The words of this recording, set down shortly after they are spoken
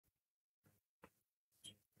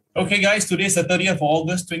Okay, guys, today is the 30th of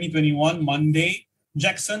August, 2021, Monday.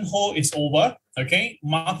 Jackson Hole is over. Okay,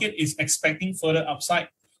 market is expecting further upside.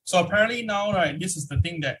 So apparently now, right, this is the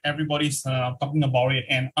thing that everybody's talking about it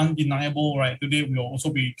and undeniable, right? Today we'll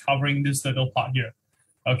also be covering this little part here.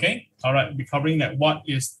 Okay, all right, we'll be covering that what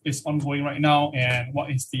is ongoing right now and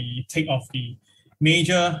what is the take of the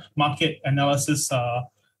major market analysis,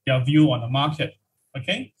 their view on the market.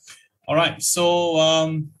 Okay, all right, so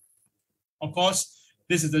of course,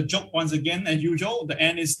 this is the joke once again, as usual. The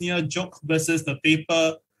end is near joke versus the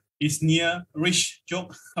paper is near rich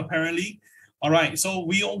joke, apparently. All right, so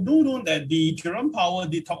we all do know that the Jerome Powell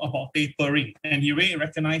did talk about tapering, and he really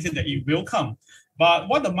recognized that it will come. But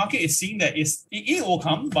what the market is seeing that is it will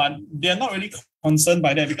come, but they're not really concerned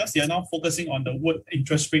by that because they are now focusing on the word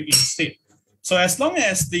interest rate instead. So as long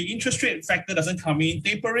as the interest rate factor doesn't come in,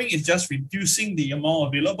 tapering is just reducing the amount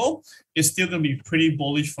available. It's still going to be pretty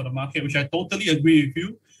bullish for the market, which I totally agree with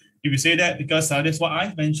you if you say that, because that's what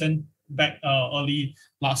I mentioned back early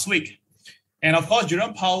last week. And of course,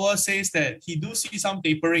 Jerome Powell says that he do see some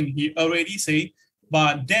tapering. He already say,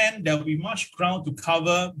 but then there will be much ground to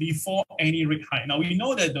cover before any rate hike. Now we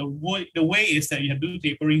know that the way is that you have to do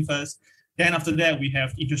tapering first. Then after that, we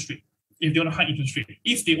have interest rate. If they want to hike interest rate,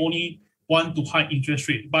 if they only want to hike interest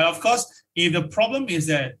rate. But of course, if the problem is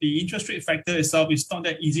that the interest rate factor itself is not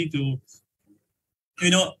that easy to,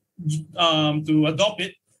 to adopt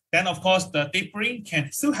it, then of course the tapering can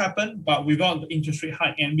still happen, but without the interest rate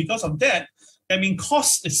hike. And because of that, I mean,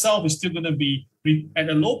 cost itself is still going to be at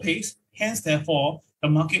a low pace. Hence, therefore, the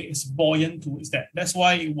market is buoyant towards that. That's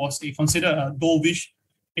why it was considered a dovish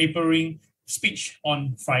tapering speech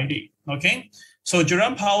on Friday. Okay. So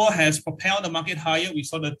Jerome Powell has propelled the market higher. We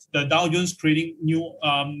saw the Dow Jones trading new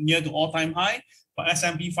near to all-time high, but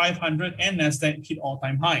S&P 500 and NASDAQ hit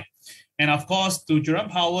all-time high. And of course, to Jerome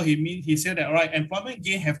Powell, he said that, all right, employment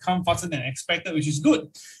gain have come faster than expected, which is good.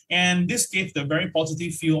 And this gave the very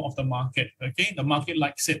positive feel of the market. Okay, the market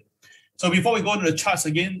likes it. So before we go to the charts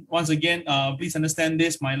again, once again, please understand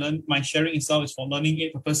this. My sharing itself is for learning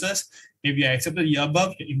aid purposes. If you accepted the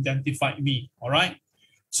above, you identified me. All right.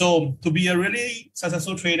 So to be a really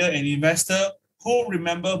successful trader and investor, who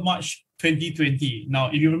remember March 2020? Now,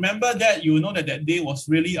 if you remember that, you will know that that day was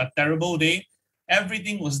really a terrible day.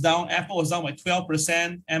 Everything was down. Apple was down by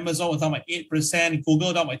 12%. Amazon was down by 8%.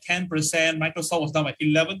 Google down by 10%. Microsoft was down by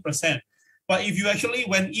 11%. But if you actually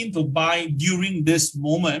went in to buy during this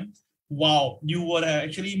moment, wow, you would have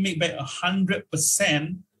actually made back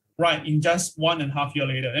 100%, right, in just 1.5 years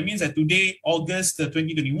later. That means that today, August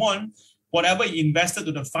 2021, whatever you invested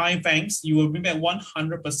to the 5 banks, you will bring back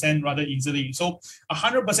 100% rather easily. So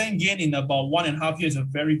 100% gain in about 1.5 years is a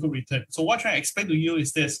very good return. So what I expect to you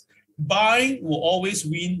is this: buying will always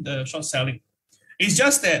win the short selling. It's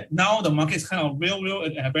just that now the market is kind of real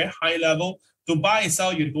at a very high level. To buy and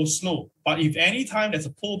sell, you go slow. But if any time there's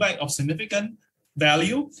a pullback of significant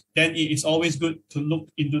value, then it is always good to look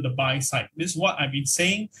into the buy side. This is what I've been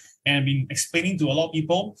saying and been explaining to a lot of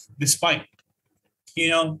people, despite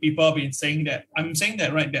people have been saying that. I'm saying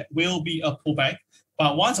that, right, that will be a pullback.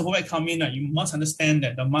 But once a pullback comes in, you must understand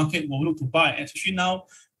that the market will look to buy. Especially now,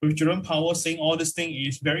 with Jerome Powell saying all this thing, it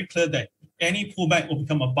is very clear that any pullback will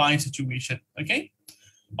become a buying situation. Okay?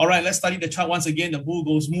 All right, let's study the chart once again. The bull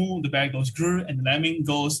goes moo, the bear goes grr, and the lemming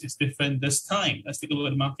goes is different this time. Let's take a look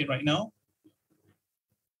at the market right now.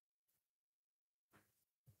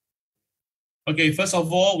 Okay, first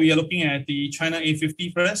of all, we are looking at the China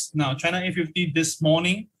A50 first. Now, China A50 this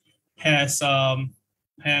morning has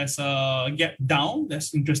gapped down.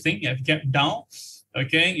 That's interesting. You have gapped down.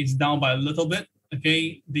 Okay, it's down by a little bit.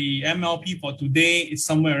 Okay, the MLP for today is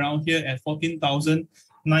somewhere around here at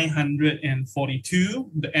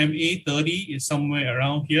 14,942. The MA30 is somewhere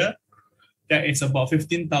around here. That is about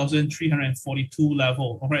 15,342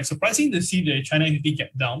 level. All right, surprising to see the China A50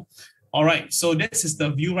 gap down. All right, so this is the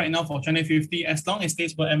view right now for China 50. As long as it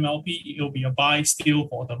stays for MLP, it will be a buy still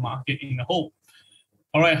for the market in the whole.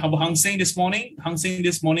 All right, how about Hang Seng this morning? Hang Seng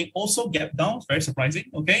this morning also gapped down. Very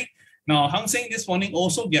surprising. Okay, now Hang Seng this morning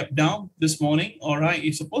also gapped down this morning. All right,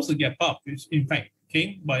 it's supposed to gap up, in fact.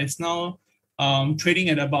 Okay, but it's now trading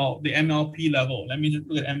at about the MLP level. Let me just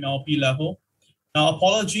look at MLP level. Now,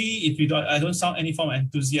 apology if I don't sound any form of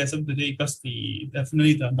enthusiasm today because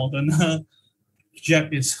definitely the Moderna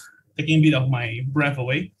jab is taking a bit of my breath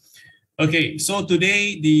away. Okay, so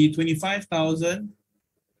today the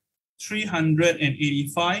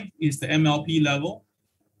 25,385 is the MLP level.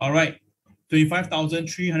 All right,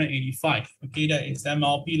 25,385. Okay, that is the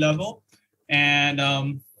MLP level.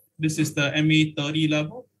 And this is the MA30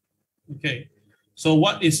 level. Okay, so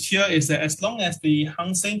what is here is that as long as the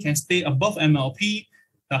Hang Seng can stay above MLP,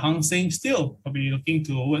 the Hang Seng still will be looking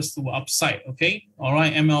towards the upside, okay? All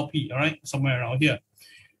right, MLP, all right, somewhere around here.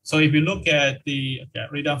 So if you look at the, okay,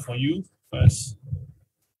 read down for you first.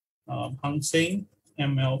 Hang Seng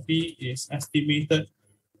MLP is estimated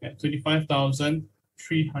at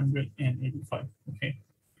 25,385, okay?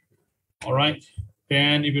 All right,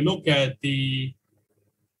 then if you look at the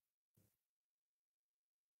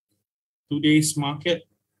today's market,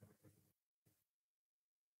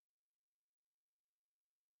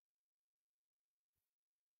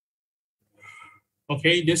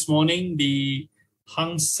 okay, this morning, the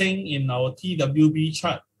Hang Seng in our TWB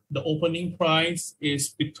chart, the opening price is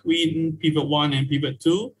between pivot 1 and pivot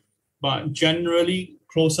 2, but generally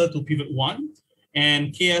closer to pivot 1.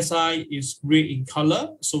 And KSI is gray in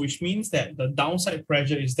color, so which means that the downside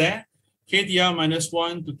pressure is there. KTR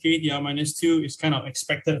 -1 to KTR -2 is kind of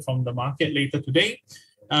expected from the market later today.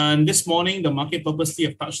 And this morning, the market purposely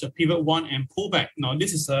have touched the pivot 1 and pullback. Now,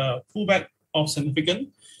 this is a pullback of significance.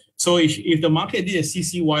 So if the market did a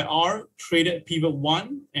CCYR, traded pivot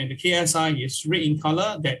 1, and the KSI is red in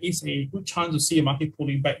color, there is a good chance to see a market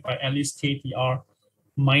pulling back by at least KTR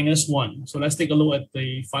 -1. So let's take a look at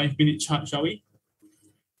the 5-minute chart, shall we?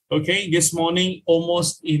 Okay, this morning,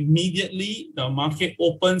 almost immediately, the market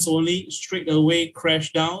opens only straight away,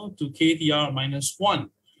 crash down to KTR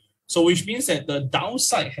 -1. So which means that the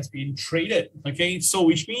downside has been traded, okay? So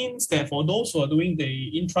which means that for those who are doing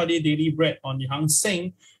the intraday daily bread on the Hang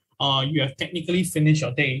Seng, you have technically finished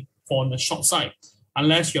your day for the short side,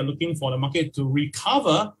 unless you're looking for the market to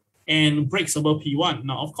recover and breaks above P1.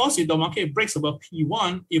 Now, of course, if the market breaks above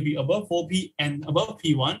P1, it'll be above 4P and above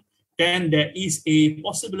P1, then there is a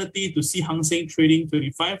possibility to see Hang Seng trading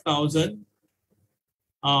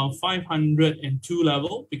 35,502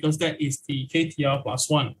 level, because that is the KTR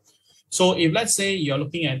 +1. So if let's say you're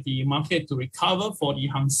looking at the market to recover for the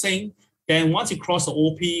Hang Seng, then once it crosses the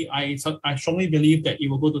OP, I strongly believe that it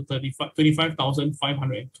will go to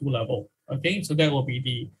 35,502 level. Okay, so that will be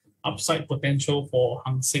the upside potential for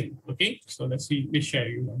Hang Seng. Okay, so let's share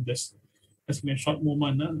you on this. Let's give me a short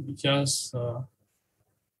moment. Let me just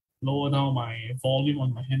lower down my volume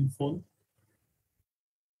on my handphone.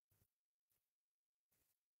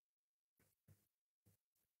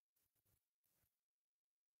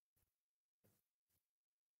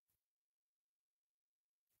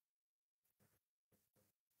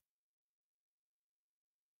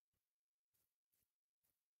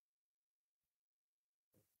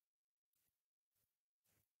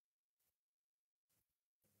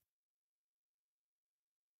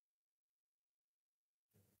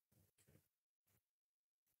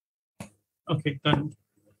 Okay, done.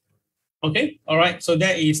 Okay, all right. So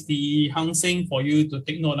that is the Hang Seng for you to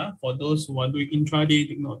take note. For those who are doing intraday,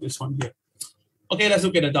 take note of this one here. Okay, let's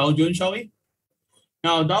look at the Dow Jones, shall we?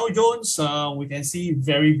 Now, Dow Jones, we can see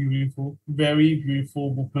very beautiful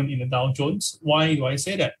movement in the Dow Jones. Why do I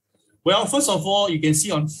say that? Well, first of all, you can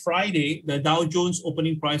see on Friday, the Dow Jones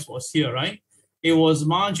opening price was here, right? It was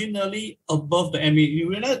marginally above the MA.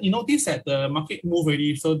 You notice that the market moved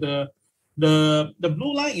already. So the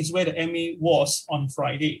blue line is where the MA was on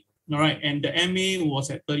Friday, all right? And the MA was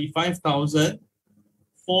at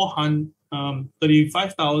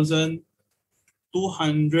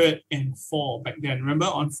 35,204 back then. Remember,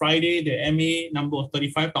 on Friday, the MA number was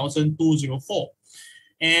 35,204.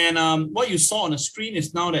 And what you saw on the screen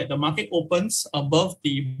is now that the market opens above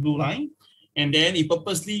the blue line, and then it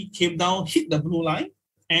purposely came down, hit the blue line.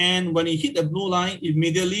 And when it hit the blue line,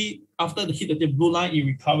 immediately after the hit of the blue line, it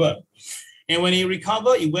recovered. And when it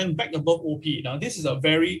recovered, it went back above OP. Now, this is a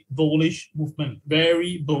very bullish movement,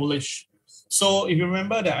 very bullish. So if you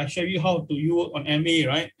remember that I showed you how to use on MA,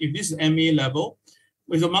 right? If this is MA level,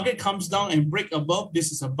 if the market comes down and break above,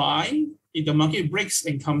 this is a buy. If the market breaks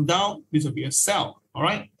and come down, this will be a sell, all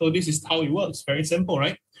right? So this is how it works, very simple,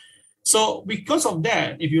 right? So because of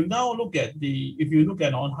that, if you now look at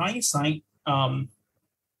on hindsight,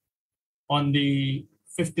 on the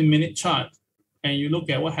 15-minute chart, and you look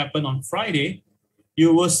at what happened on Friday,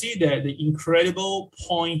 you will see that the incredible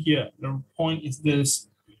point here, the point is this,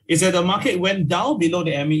 is that the market went down below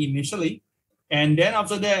the MA initially, and then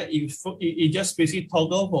after that, it just basically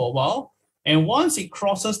toggled for a while. And once it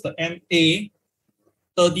crosses the MA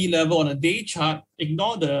 30 level on a day chart,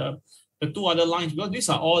 ignore the two other lines, because these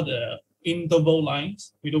are all the interval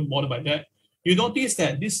lines. We don't bother by that. You notice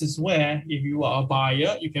that this is where, if you are a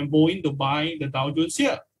buyer, you can go in to buy the Dow Jones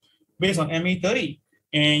here based on MA 30.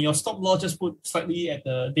 And your stop loss just put slightly at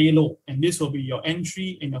the day low. And this will be your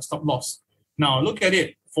entry and your stop loss. Now look at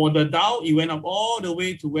it. For the Dow, it went up all the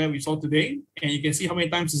way to where we saw today. And you can see how many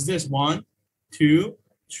times is this? 1, 2,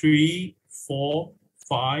 3, 4,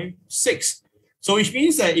 5, 6. So which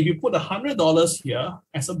means that if you put $100 here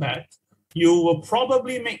as a bet, you will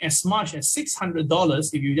probably make as much as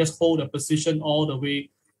 $600 if you just hold a position all the way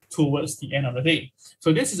towards the end of the day.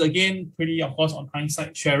 So this is again pretty, of course, on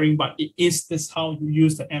hindsight sharing, but it is this how you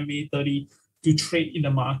use the MA30 to trade in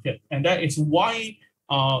the market. And that is why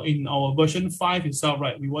in our version 5 itself,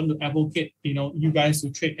 right, we want to advocate, you guys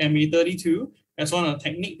to trade MA32 as one of the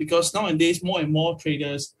technique, because nowadays more and more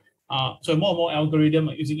traders, so more and more algorithm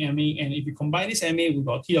are using MA, and if you combine this MA with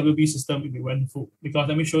our TWB system, it will be wonderful. Because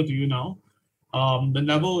let me show to you now. The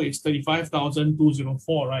level is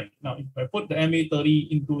 35,204, right? Now, if I put the MA30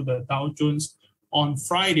 into the Dow Jones on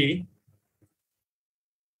Friday,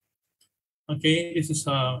 okay, this is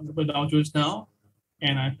the Dow Jones now,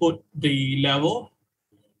 and I put the level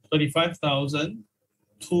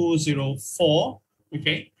 35,204,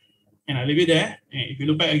 okay, and I leave it there. And if you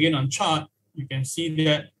look back again on chart, you can see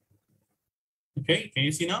that, okay, can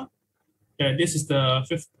you see now? That this is the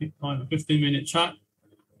 15-minute chart.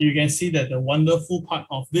 You can see that the wonderful part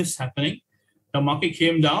of this happening. The market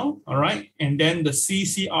came down, all right, and then the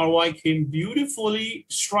CCRY came beautifully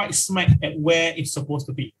strike smack at where it's supposed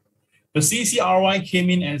to be. The CCRY came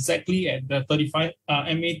in exactly at the 35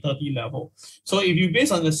 MA30 level. So if you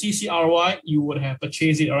base on the CCRY, you would have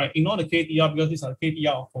purchased it, all right. Ignore the KTR because these are the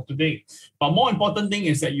KTR for today. But more important thing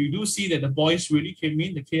is that you do see that the boys really came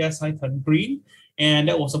in, the KSI turned green, and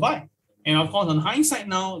that was a buy. And of course, on hindsight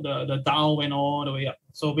now, the Dow went all the way up.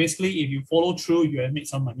 So basically, if you follow through, you have made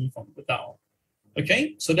some money from the Dow.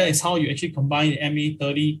 Okay, so that is how you actually combine the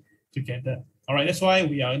MA30 together. All right, that's why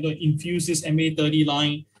we are going to infuse this MA30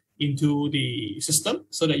 line into the system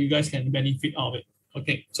so that you guys can benefit out of it.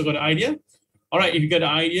 Okay, so got the idea? All right, if you got the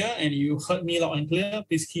idea and you heard me loud and clear,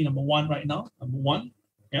 please key number 1 right now. Number 1,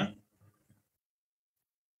 yeah.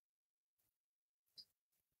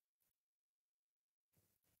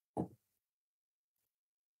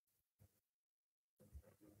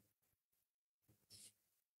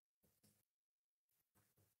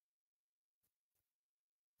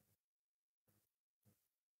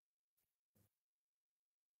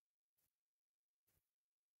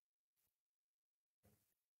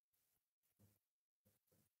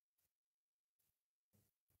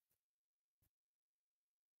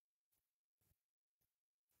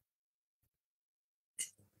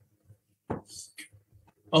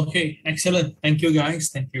 Okay, excellent. Thank you, guys.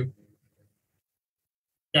 Thank you.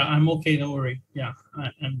 Yeah, I'm okay. Don't worry. Yeah,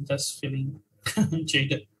 I'm just feeling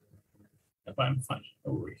jaded, but I'm fine.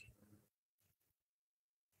 Don't worry.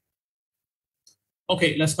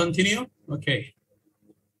 Okay, let's continue. Okay.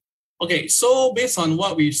 Okay, so based on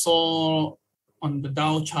what we saw on the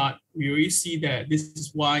Dow chart, we already see that this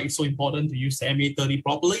is why it's so important to use the MA30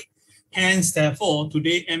 properly. Hence, therefore,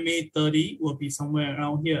 today MA30 will be somewhere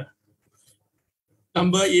around here.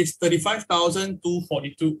 Number is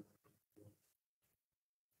 35,242.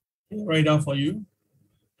 Write down for you.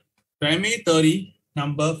 The MA30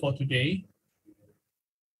 number for today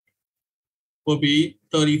will be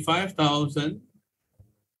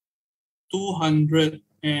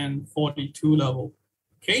 35,242 level.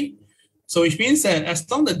 Okay, so which means that as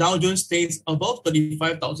long as the Dow Jones stays above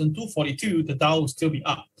 35,242, the Dow will still be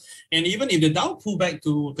up. And even if the Dow pull back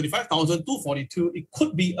to 35,242, it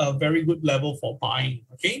could be a very good level for buying.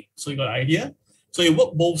 Okay, so you got an idea? So you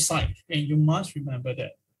work both sides, and you must remember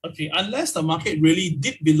that. Okay, unless the market really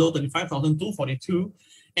dipped below 35,242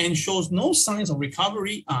 and shows no signs of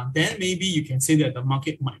recovery, then maybe you can say that the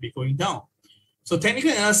market might be going down. So technical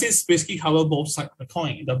analysis basically cover both sides of the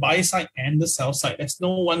coin, the buy side and the sell side. There's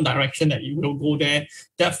no one direction that you will go there,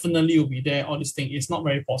 definitely will be there. All this thing is not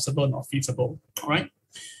very possible, not feasible. All right.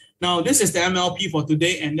 Now, this is the MLP for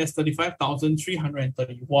today, and that's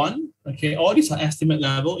 35,331. Okay, all these are estimate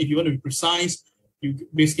level. If you want to be precise, you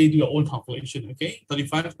basically do your own calculation. Okay,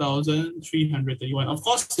 35,331. Of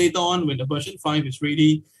course, later on when the version 5 is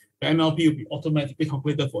ready, the MLP will be automatically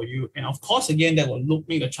calculated for you. And of course, again, that will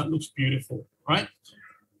make the chart looks beautiful, right?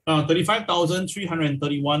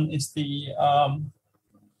 35,331 is the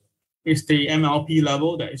MLP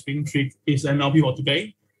level that is being treated, is MLP for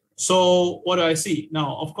today. So what do I see?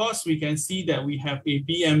 Now, of course, we can see that we have a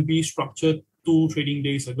BMB structure 2 trading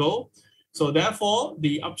days ago. So therefore,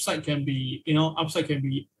 the upside can be, upside can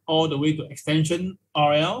be all the way to extension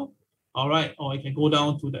RL. All right, or it can go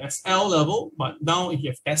down to the SL level, but now if you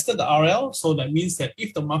have tested the RL, so that means that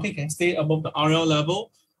if the market can stay above the RL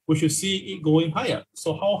level, we should see it going higher.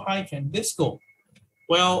 So how high can this go?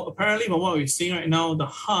 Well, apparently from what we're seeing right now, the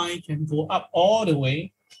high can go up all the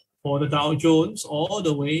way for the Dow Jones, all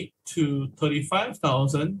the way to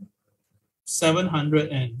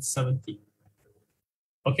 35,770.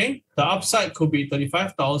 Okay, the upside could be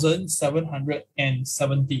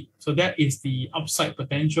 35,770. So that is the upside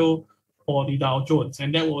potential for the Dow Jones,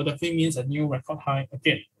 and that will definitely means a new record high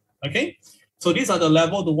again. Okay, so these are the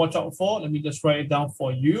level to watch out for. Let me just write it down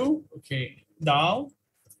for you. Okay, Dow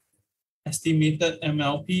estimated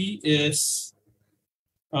MLP is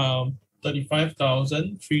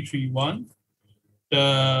 35,331.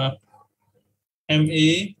 The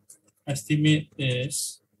MA estimate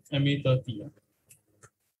is MA30.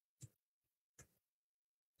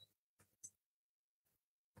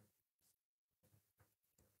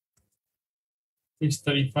 Is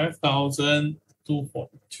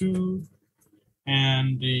 35,242,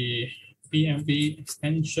 and the BMB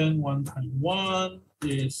extension 1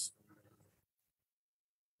 is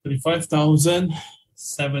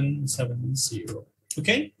 35,770.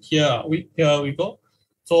 Okay, here we go.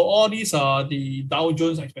 So all these are the Dow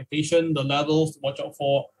Jones expectation, the levels to watch out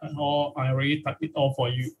for, and all I already typed it all for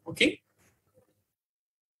you. Okay.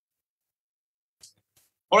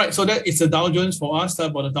 All right, so that is the Dow Jones for us.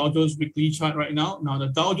 About the Dow Jones weekly chart right now. Now the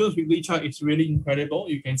Dow Jones weekly chart is really incredible.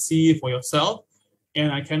 You can see it for yourself.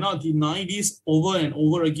 And I cannot deny this over and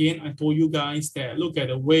over again. I told you guys that look at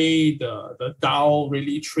the way the Dow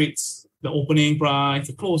really trades, the opening price,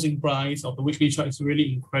 the closing price of the weekly chart is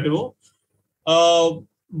really incredible.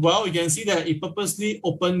 Well, you can see that it purposely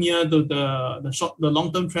opened near the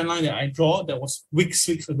long-term trend line that I draw that was weeks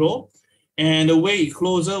ago. And the way it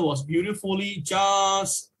closed was beautifully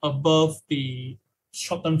just above the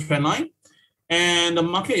short-term trend line. And the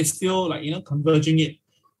market is still converging it.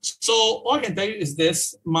 So all I can tell you is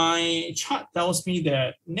this, my chart tells me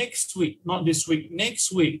that next week, not this week,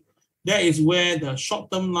 next week, that is where the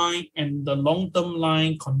short-term line and the long-term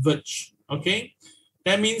line converge, okay?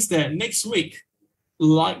 That means that next week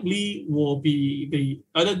likely will be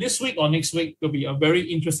either this week or next week will be a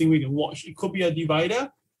very interesting week to watch. It could be a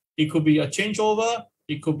divider, it could be a changeover,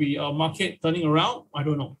 it could be a market turning around, I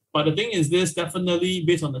don't know. But the thing is this, definitely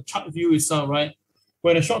based on the chart view itself, right?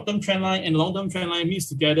 When the short-term trend line and long-term trend line meets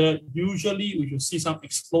together, usually we should see some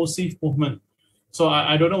explosive movement. So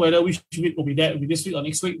I don't know whether which week will be that, will be this week or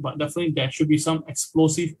next week, but definitely there should be some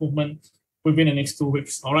explosive movement within the next 2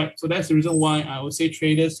 weeks. All right. So that's the reason why I would say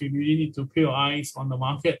traders, you really need to put your eyes on the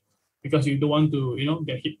market because you don't want to,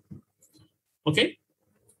 get hit. Okay.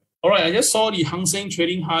 All right. I just saw the Hang Seng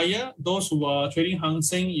trading higher. Those who are trading Hang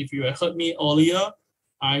Seng, if you had heard me earlier,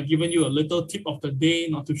 I've given you a little tip of the day.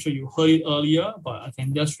 Not too sure you heard it earlier, but I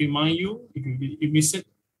can just remind you if you miss it.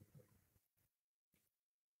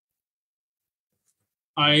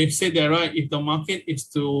 I said that, right? If the market is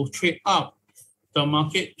to trade up, the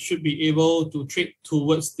market should be able to trade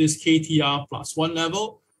towards this KTR +1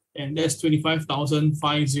 level, and that's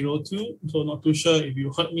 25,502. So not too sure if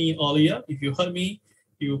you heard me earlier. If you heard me,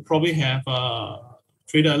 you probably have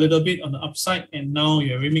traded a little bit on the upside, and now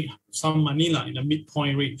you already make some money in the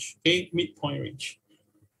midpoint range. Okay, midpoint range.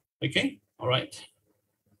 Okay, all right.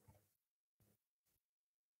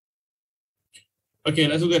 Okay,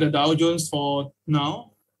 let's look at the Dow Jones for now.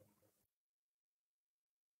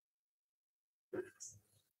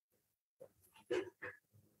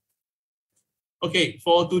 Okay,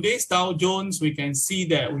 for today's Dow Jones, we can see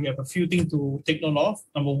that we have a few things to take note of.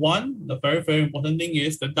 Number one, the very, very important thing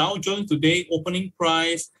is the Dow Jones today opening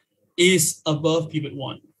price is above pivot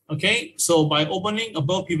 1. Okay, so by opening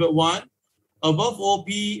above pivot 1, above OP,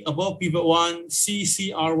 above pivot 1,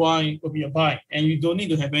 CCRY will be a buy. And you don't need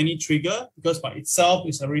to have any trigger because by itself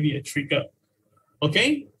is already a trigger.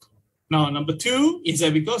 Okay, now number two is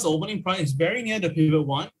that because the opening price is very near the pivot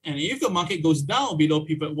 1, and if the market goes down below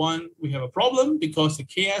pivot 1, we have a problem because the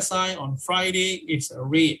KSI on Friday is a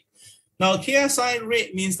red. Now KSI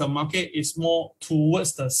red means the market is more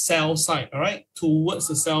towards the sell side, all right, towards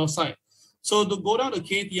the sell side. So to go down to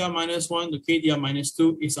KTR -1 to KTR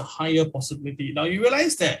 -2 is a higher possibility. Now you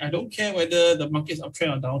realize that I don't care whether the market is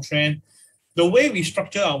uptrend or downtrend. The way we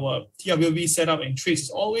structure our TWB setup and trades is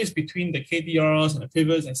always between the KTRs and the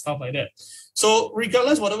pivots and stuff like that. So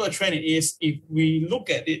regardless whatever trend it is, if we look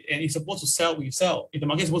at it and it's supposed to sell, we sell. If the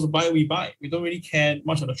market is supposed to buy, we buy. We don't really care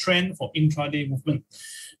much of the trend for intraday movement.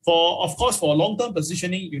 Of course, for long-term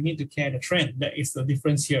positioning, you need to care the trend. That is the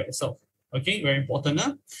difference here itself. Okay, very important.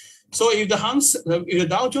 Huh? So if the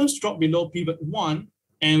Dow Jones drop below pivot 1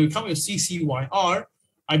 and we come with CCYR,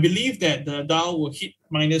 I believe that the Dow will hit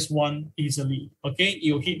 -1 easily. Okay,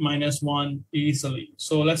 it will hit -1 easily.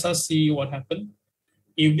 So let's just see what happened.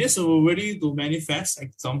 If this were ready to manifest,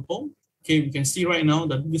 example, okay, we can see right now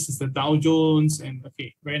that this is the Dow Jones, and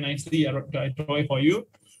okay, very nicely I draw it for you.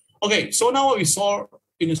 Okay, so now what we saw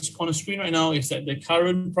on the screen right now is that the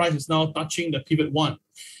current price is now touching the pivot 1.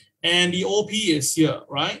 And the OP is here,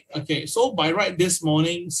 right? Okay, so by right this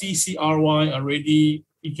morning, CCRY already,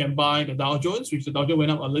 you can buy the Dow Jones, which the Dow Jones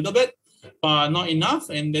went up a little bit, but not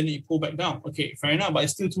enough, and then it pulled back down. Okay, fair enough, but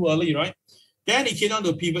it's still too early, right? Then it came down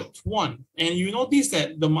to pivot 1, and you notice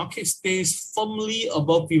that the market stays firmly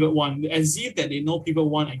above pivot 1, as if that they know pivot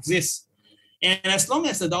 1 exists. And as long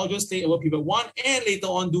as the Dow Jones stay above pivot 1 and later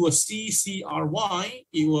on do a CCRY,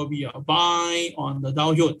 it will be a buy on the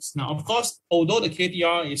Dow Jones. Now, of course, although the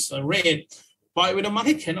KTR is red, but when the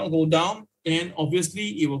market cannot go down, then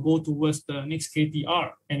obviously it will go towards the next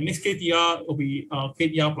KTR. And next KTR will be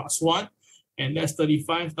KTR plus 1, and that's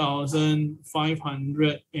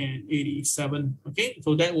 35,587. Okay,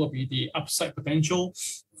 so that will be the upside potential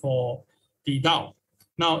for the Dow.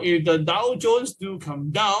 Now, if the Dow Jones do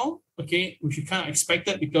come down, okay, which you kind of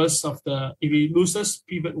expected because of if it loses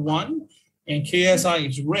pivot 1 and KSI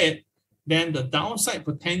is red, then the downside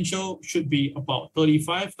potential should be about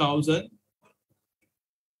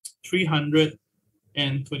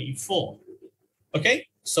 35,324. Okay,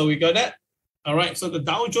 so we got that. All right, so the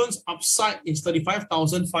Dow Jones upside is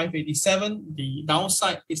 35,587. The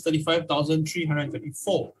downside is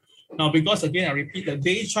 35,334. Now, because again, I repeat, the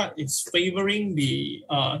day chart is favoring the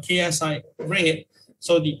KSI red,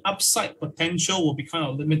 so the upside potential will be kind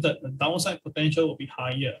of limited. The downside potential will be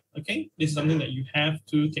higher. Okay, this is something that you have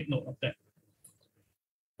to take note of that.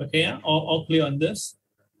 Okay, all clear on this?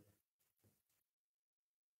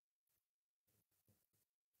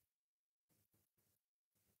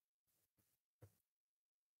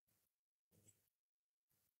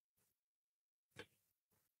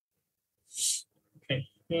 Okay,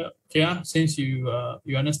 yeah, since you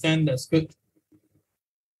understand, that's good.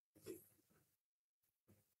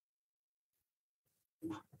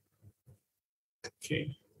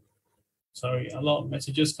 Okay, sorry, a lot of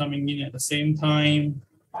messages coming in at the same time,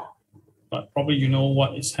 but probably you know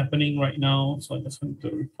what is happening right now, so I just want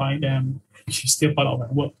to reply them, which is still part of my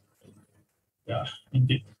work. Yeah,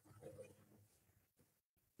 indeed.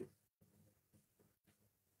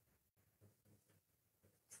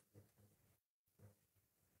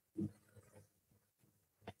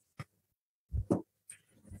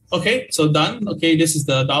 Okay, so done. Okay, this is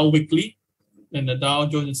the Dow Weekly and the Dow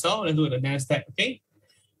Jones itself. Let's look at the NASDAQ. Okay,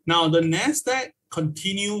 now the NASDAQ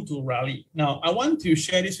continue to rally. Now I want to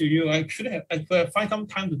share this with you. I could have find some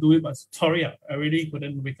time to do it, but sorry, I really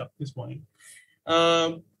couldn't wake up this morning.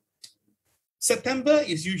 September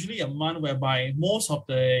is usually a month whereby most of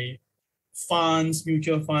the funds,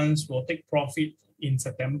 mutual funds, will take profit in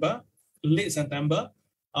September, late September,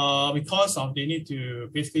 because of they need to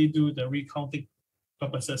basically do the recounting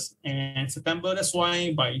purposes. And September, that's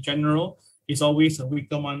why by general, it's always a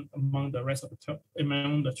weaker month among the rest of the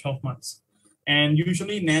 12 months. And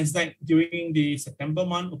usually NASDAQ during the September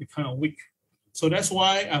month will be kind of weak. So that's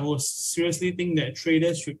why I will seriously think that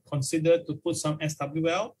traders should consider to put some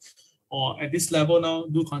SWL, or at this level now,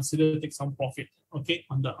 do consider to take some profit, okay,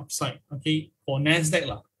 on the upside, okay, for NASDAQ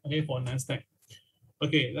lah, okay, for NASDAQ.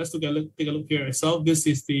 Okay, let's take a look here itself. This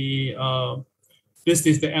is the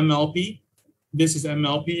MLP. This is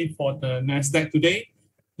MLP for the NASDAQ today.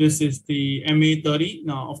 This is the MA30.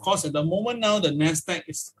 Now, of course, at the moment now, the NASDAQ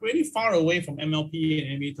is really far away from MLP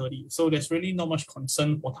and MA30. So there's really not much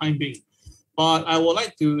concern for time being. But I would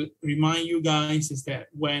like to remind you guys is that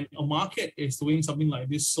when a market is doing something like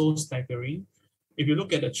this so staggering, if you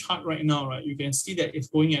look at the chart right now, right, you can see that it's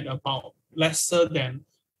going at about lesser than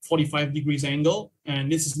 45 degrees angle. And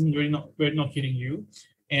this is really not hitting you.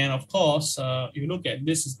 And of course, if you look at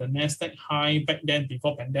this is the NASDAQ high back then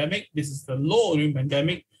before pandemic. This is the low during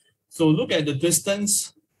pandemic. So look at the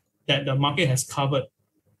distance that the market has covered.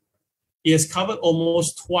 It has covered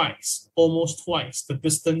almost twice the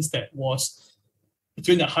distance that was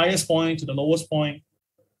between the highest point to the lowest point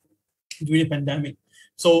during the pandemic.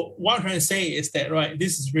 So what I'm trying to say is that, right,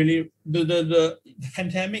 this is really the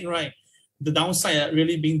pandemic, right? The downside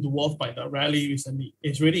really being dwarfed by the rally recently.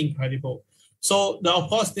 It's really incredible. So of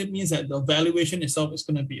course, that means that the valuation itself is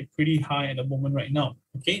going to be pretty high at the moment right now.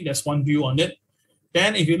 Okay, that's one view on it.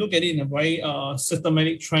 Then if you look at it in a very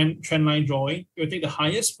systematic trend line drawing, you take the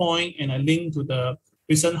highest point and a link to the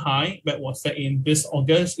recent high that was set in this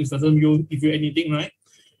August. It doesn't give you anything, right?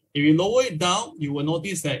 If you lower it down, you will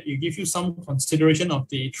notice that it gives you some consideration of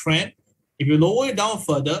the trend. If you lower it down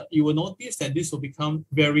further, you will notice that this will become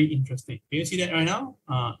very interesting. Can you see that right now?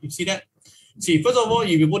 You see that? See, first of all,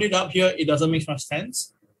 if you put it up here, it doesn't make much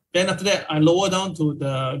sense. Then after that, I lower down to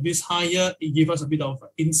this higher, it gives us a bit of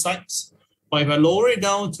insights. But if I lower it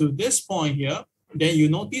down to this point here, then you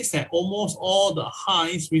notice that almost all the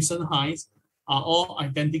highs, recent highs, are all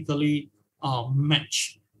identically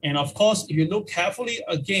matched. And of course, if you look carefully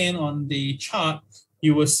again on the chart,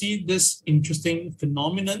 you will see this interesting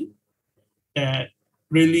phenomenon that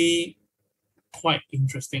really quite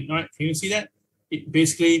interesting. All right, can you see that? It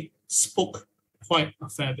basically spoke quite a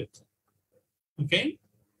fair bit. Okay,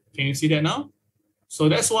 can you see that now? So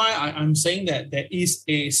that's why I'm saying that there is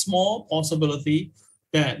a small possibility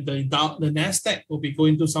that the NASDAQ will be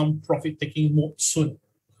going to some profit-taking mode soon.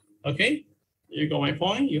 Okay, you got my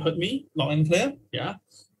point? You heard me loud and clear? Yeah,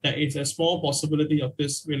 there is a small possibility of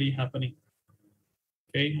this really happening.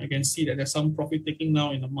 Okay, I can see that there's some profit-taking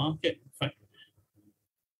now in the market. In fact,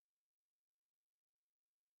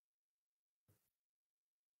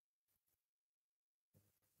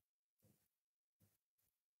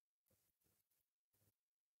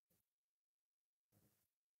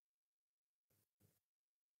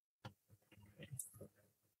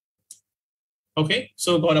 okay,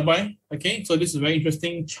 so got a buy. Okay, so this is a very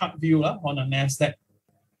interesting chart view on the NASDAQ.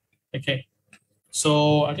 Okay,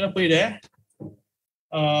 so I'm gonna put it there.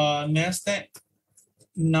 NASDAQ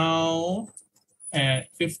now at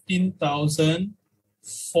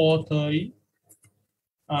 15,430.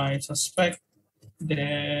 I suspect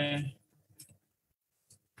there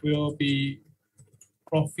will be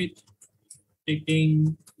profit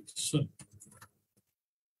taking soon.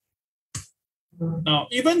 Now,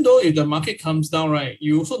 even though if the market comes down, right,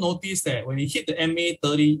 you also notice that when it hit the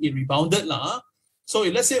MA30, it rebounded. So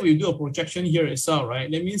let's say we do a projection here itself, right?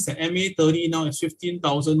 That means the MA30 now is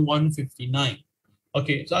 15,159.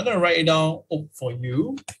 Okay, so I'm going to write it down for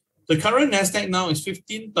you. The current NASDAQ now is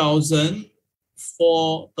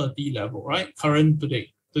 15,430 level, right? Current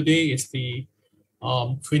today. Today is the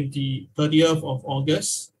 30th of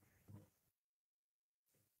August.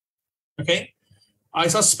 Okay. I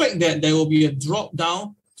suspect that there will be a drop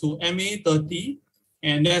down to MA30,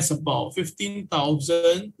 and that's about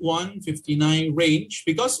 15,159 range,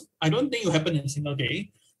 because I don't think it will happen in a single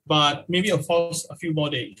day, but maybe of course a few more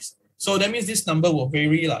days. So that means this number will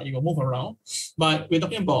vary, it will move around, but we're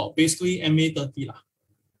talking about basically MA30.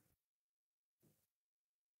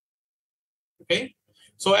 Okay,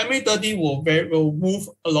 so MA30 will move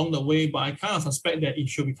along the way, but I kind of suspect that it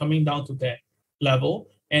should be coming down to that level,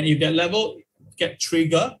 and if that level get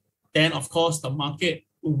triggered, then of course the market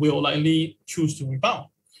will likely choose to rebound.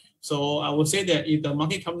 So I would say that if the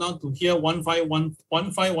market come down to here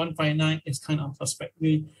 15159 is kind of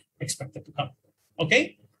expected to come.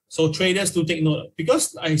 Okay, so traders do take note,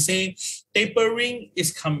 because I say tapering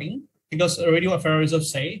is coming, because already what Federal Reserve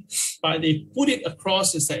say, but they put it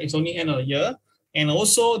across is that it's only end of the year, and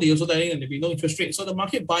also they also telling that there will be no interest rate. So the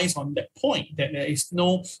market buys on that point that there is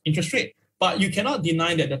no interest rate. But you cannot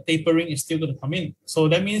deny that the tapering is still going to come in. So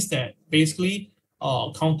that means that basically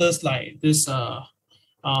counters like this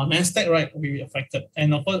NASDAQ, right, will be affected.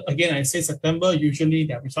 And of course, again, I say September, usually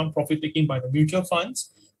there will be some profit taking by the mutual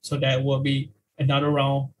funds. So there will be another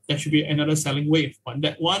round. There should be another selling wave. But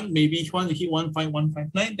that one, maybe once hit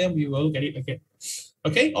 15159, then we will look at it again.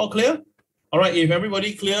 Okay, all clear? All right, if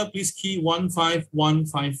everybody clear, please key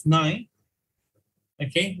 15159.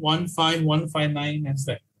 Okay, 15159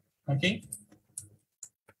 NASDAQ. Okay.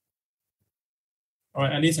 All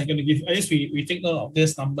right, at least I'm going to give, at least we take note of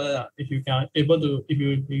this number. If you are able to, if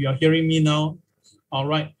you are hearing me now, all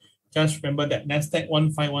right, just remember that NASDAQ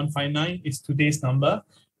 15159 is today's number,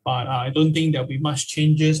 but I don't think there'll be much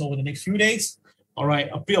changes over the next few days. All right,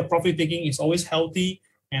 a bit of profit taking is always healthy,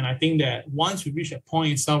 and I think that once we reach a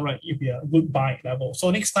point itself, right, it'll be a good buy level. So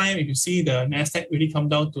next time, if you see the NASDAQ really come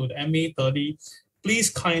down to the MA30,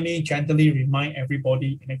 please kindly, gently remind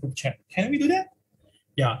everybody in a group chat. Can we do that?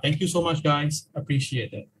 Yeah, thank you so much, guys.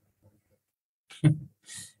 Appreciate it.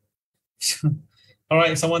 All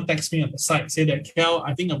right, someone text me on the side, say that, Kel,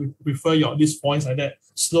 I think I would prefer this voice like that,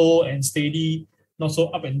 slow and steady, not so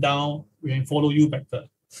up and down. We can follow you better.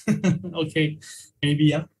 Okay, maybe,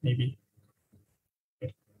 yeah, maybe.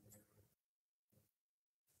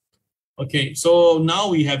 Okay, so now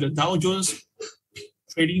we have the Dow Jones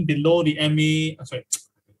trading below the MA, sorry,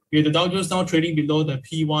 we have the Dow Jones now trading below the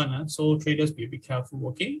P1, so traders be careful,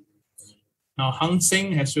 okay? Now Hang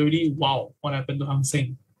Seng has already, wow, what happened to Hang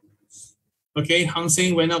Seng? Okay, Hang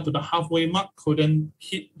Seng went up to the halfway mark, couldn't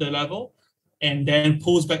hit the level, and then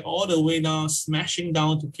pulls back all the way down, smashing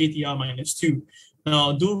down to KTR -2.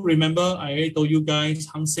 Now, do remember, I already told you guys,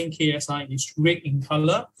 Hang Seng KSI is red in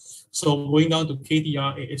color, so going down to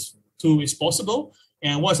KTR is possible.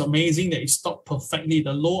 And what's amazing that it stopped perfectly.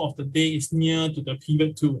 The low of the day is near to the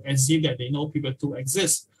pivot 2, as if that they know pivot 2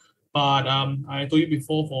 exists. But I told you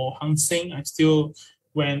before for Hang Seng,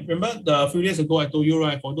 remember a few days ago, I told you,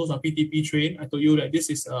 right, for those of PTP trade, I told you that this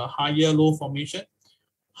is a higher low formation,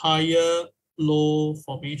 higher low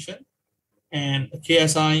formation and the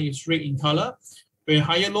KSI is red in color. When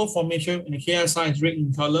higher low formation and the KSI is red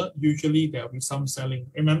in color, usually there will be some selling.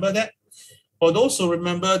 Remember that? For those who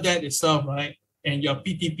remember that itself, right, and your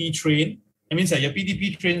PTP train, that means that your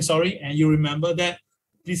PTP train, sorry, and you remember that,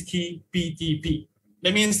 this key PTP.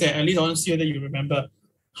 That means that at least I want to see that you remember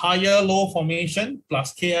higher low formation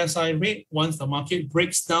plus KSI rate. Once the market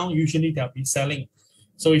breaks down, usually they'll be selling.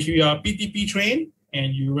 So if you are PTP train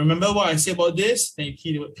and you remember what I said about this, then you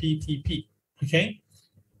key the word PTP. Okay,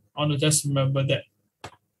 I want to just remember that.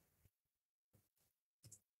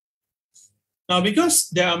 Now, because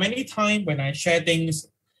there are many times when I share things,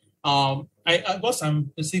 I'm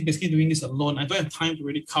basically doing this alone. I don't have time to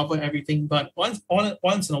really cover everything, but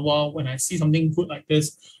once in a while, when I see something good like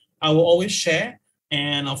this, I will always share.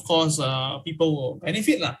 And of course, people will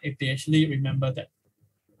benefit if they actually remember that.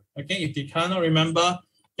 Okay, if they cannot remember,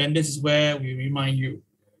 then this is where we remind you.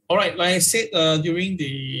 All right, like I said during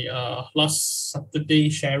the last Saturday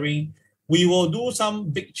sharing, we will do some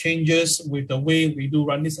big changes with the way we do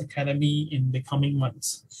run this academy in the coming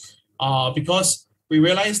months. Because we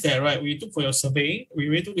realized that, right, we took for your survey, we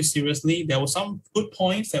really took it seriously. There were some good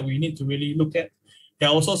points that we need to really look at. There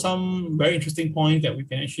are also some very interesting points that we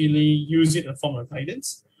can actually use it in the form of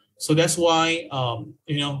guidance. So that's why,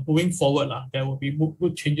 moving forward, there will be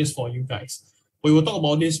good changes for you guys. We will talk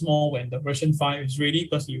about this more when the version 5 is ready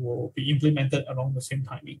because it will be implemented around the same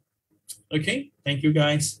timing. Okay, thank you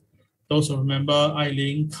guys. Those who remember,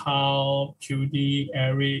 Eileen, Carl, Judy,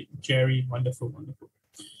 Eric, Jerry, wonderful, wonderful.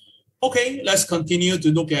 Okay, let's continue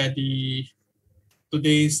to look at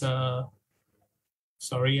today's,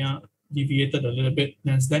 deviated a little bit,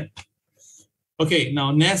 NASDAQ. Okay,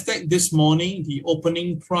 now NASDAQ this morning, the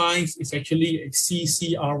opening price is actually a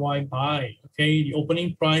CCRY buy. Okay, the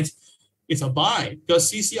opening price is a buy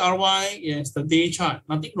because CCRY is the day chart.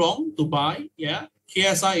 Nothing wrong to buy, yeah.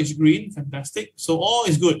 KSI is green, fantastic. So all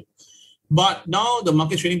is good. But now the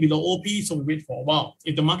market trading below OP, so we wait for a while.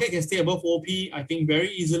 If the market can stay above OP, I think very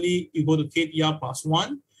easily you go to KTR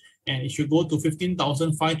 +1 and it should go to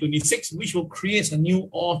 15,526, which will create a new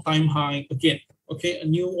all-time high again. Okay, a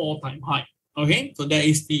new all-time high. Okay, so that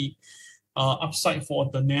is the upside for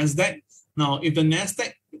the NASDAQ. Now, if the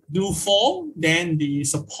NASDAQ do fall, then the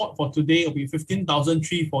support for today will be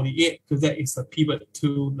 15,348 because that is the pivot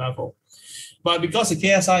 2 level. But because the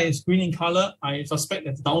KSI is green in color, I suspect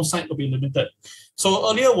that the downside will be limited. So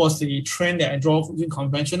earlier was the trend that I draw using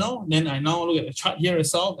conventional. Then I now look at the chart here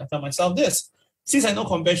itself. I tell myself this. Since I know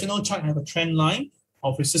conventional chart have a trend line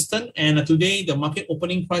of resistance, and today the market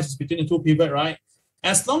opening price is between the two pivot, right?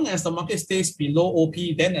 As long as the market stays below OP,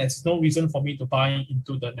 then there's no reason for me to buy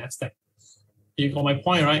into the NASDAQ. You got my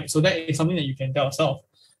point, right? So that is something that you can tell yourself.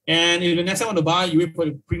 And if the NASDAQ want to buy, you wait for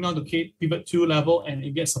it to bring down to pivot 2 level and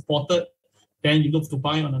it gets supported. Then you look to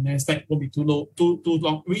buy on the NASDAQ. It won't be too low, too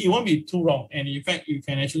long. It won't be too wrong. And in fact, you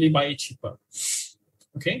can actually buy it cheaper.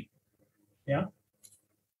 Okay? Yeah.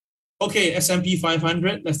 Okay, S&P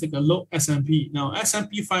 500. Let's take a look. S&P. Now,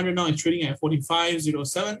 S&P 500 now is trading at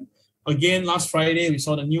 45.07. Again, last Friday, we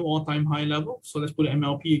saw the new all-time high level. So let's put the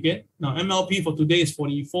MLP again. Now, MLP for today is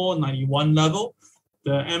 44.91 level.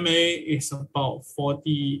 The MA is about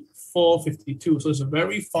 44.52. So it's a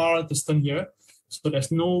very far distance here. So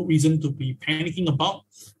there's no reason to be panicking about.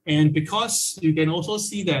 And because you can also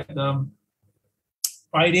see that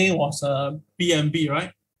Friday was a BNB,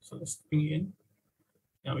 right? So let's bring it in.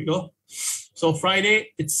 There we go. So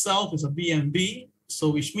Friday itself is a BNB. So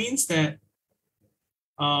which means that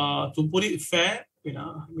to put it fair,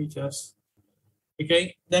 let me just,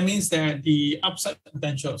 okay, that means that the upside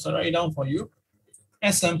potential, so I'll write it down for you.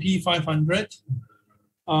 S&P 500,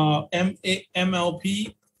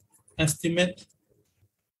 MLP estimate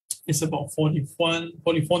is about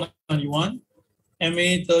 44.91.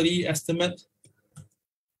 MA 30 estimate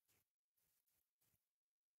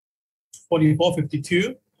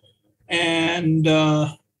 44.52, and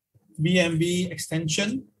BNB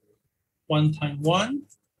extension 1 times 1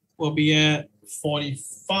 will be at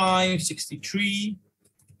 45.63.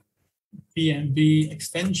 BNB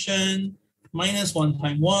extension minus 1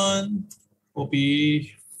 times 1 will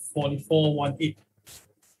be 44.18.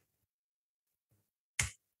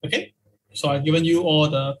 Okay, so I've given you all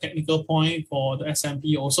the technical point for the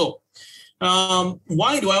S&P also.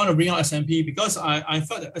 Why do I want to bring out S&P? Because I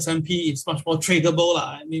felt that S&P is much more tradable,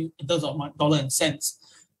 I mean, in terms of my dollar and cents.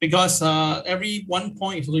 Because every 1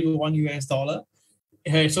 point is only $1 US.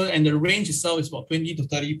 So, and the range itself is about 20 to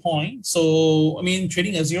 30 points. So, I mean,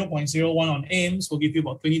 trading a 0.01 on AIMS will give you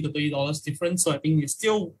about $20 to $30 difference. So I think it's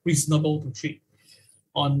still reasonable to trade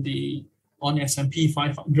on the S&P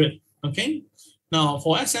 500. Okay. Now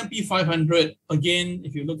for S&P 500, again,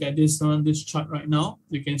 if you look at this chart right now,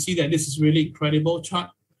 you can see that this is really incredible chart.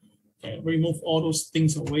 Okay, remove all those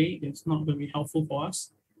things away. It's not going to be helpful for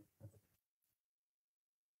us.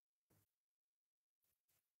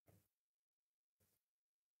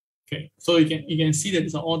 Okay, so you can see that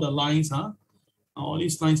these are all the lines, huh? All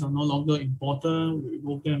these lines are no longer important. We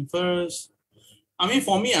remove them first. I mean,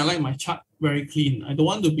 for me, I like my chart very clean. I don't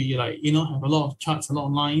want to be like, you know, have a lot of charts, a lot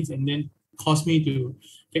of lines, and then cause me to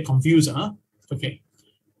get confused, huh? Okay.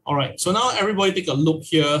 All right. So now everybody take a look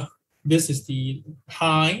here. This is the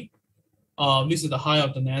high. This is the high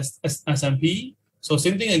of the S&P. So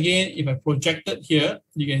same thing again. If I project it here,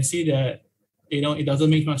 you can see that, you know, it doesn't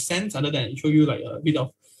make much sense other than show you like a bit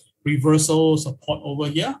of reversal support over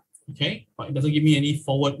here. Okay, but it doesn't give me any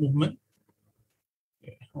forward movement.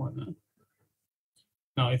 Okay, hold on.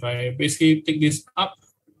 Now, if I basically take this up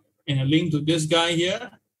and I link to this guy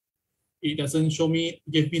here, it doesn't show me,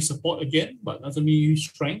 give me support again, but doesn't mean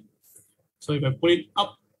strength. So if I put it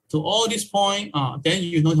up to all this point, then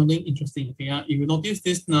you know something interesting. Okay, if you notice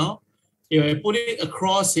this now, if I put it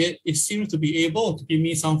across it, it seems to be able to give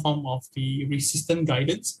me some form of the resistance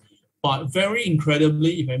guidance. But very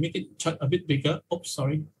incredibly, if I make it chart a bit bigger, oops,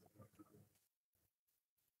 sorry.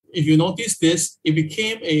 If you notice this, it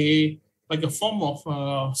became like a form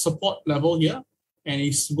of support level here, and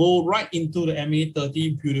it's go right into the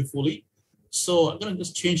MA30 beautifully. So I'm gonna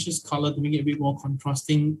just change this color to make it a bit more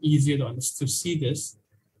contrasting, easier to see this.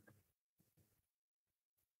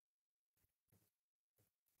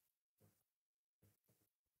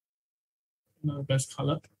 Not the best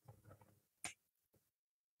color.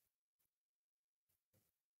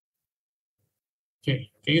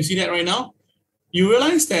 Okay, can you see that right now? You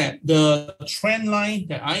realize that the trend line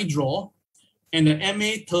that I draw and the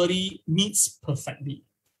MA30 meets perfectly.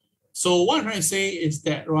 So what I'm trying to say is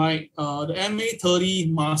that, right, the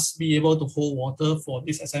MA30 must be able to hold water for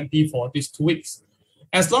this S&P for these 2 weeks.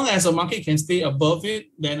 As long as the market can stay above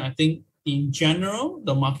it, then I think in general,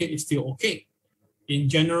 the market is still okay. In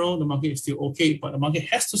general, the market is still okay, but the market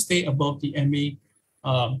has to stay above the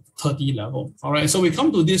MA30 level. All right, so we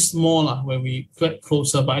come to this more when we get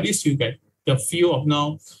closer, but at least you get the feel of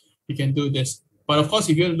now you can do this. But of course,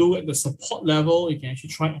 if you look at the support level, you can actually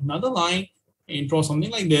try another line and draw something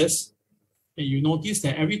like this. And you notice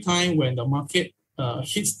that every time when the market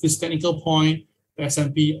hits this technical point, the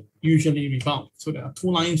S&P usually rebound. So there are 2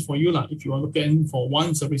 lines for you if you are looking for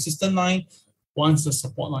one's a resistance line, one's a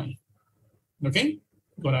support line. Okay,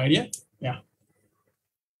 got an idea? Yeah.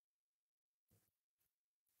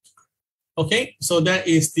 Okay, so that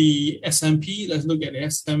is the S&P. Let's look at the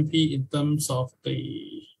S&P in terms of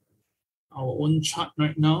our own chart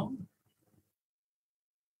right now.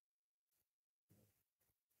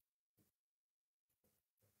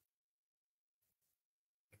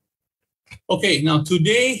 Okay, now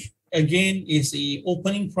today again is a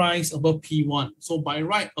opening price above P1. So by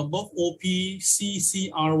right above OP,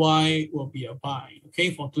 CCRY will be a buy.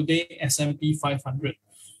 Okay, for today S&P 500.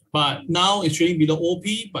 But now it's trading below OP,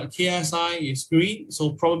 but KSI is green.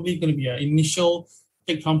 So probably going to be an initial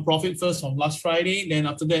take-home profit first from last Friday. Then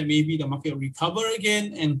after that, maybe the market will recover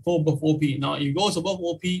again and go above OP. Now, if it goes above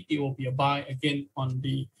OP, it will be a buy again on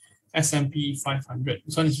the S&P 500.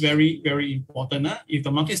 This one is very, very important. If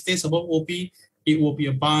the market stays above OP, it will be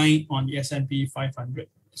a buy on the S&P 500.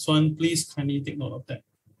 This one, please kindly take note of that.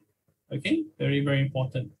 Okay, very, very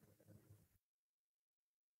important.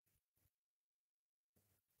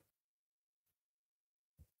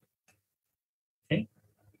 Okay.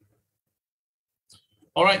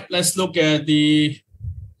 All right, let's look at the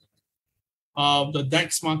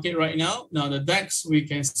DAX market right now. Now the DAX, we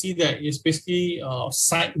can see that it's basically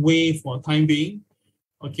sideways for the time being.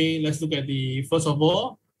 Okay, let's look at first of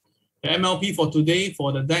all, the MLP for today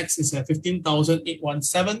for the DAX is at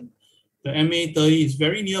 15,817. The MA30 is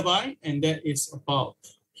very nearby, and that is about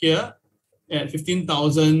here at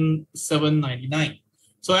 15,799.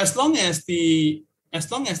 So as long as the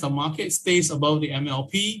market stays above the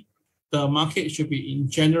MLP, the market should be in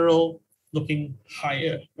general looking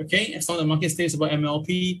higher. Okay, as long as the market stays above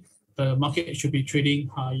MLP, the market should be trading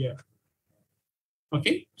higher.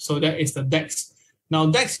 Okay, so that is the DAX. Now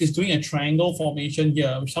DAX is doing a triangle formation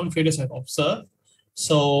here, which some traders have observed.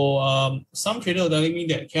 So some traders are telling me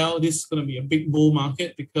that, Cal, this is going to be a big bull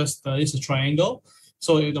market because it's a triangle.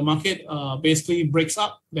 So if the market basically breaks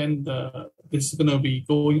up, then this is going to be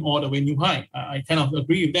going all the way new high. I kind of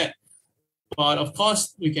agree with that. But of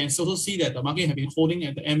course, we can also see that the market has been holding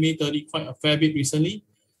at the MA30 quite a fair bit recently.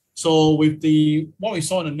 So with what we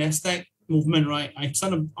saw in the NASDAQ movement, right,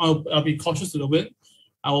 I'll be cautious to the wind.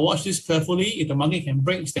 I will watch this carefully. If the market can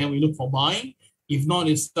break, then we look for buying. If not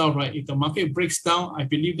itself, right, if the market breaks down, I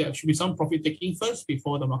believe there should be some profit taking first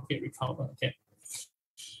before the market recover. Okay.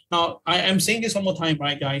 Now, I am saying this one more time,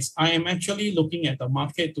 right, guys? I am actually looking at the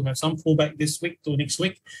market to have some pullback this week to next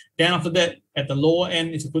week. Then after that, at the lower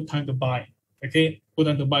end, it's a good time to buy. Okay, good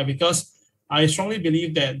time to buy because I strongly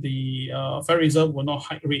believe that the Federal Reserve will not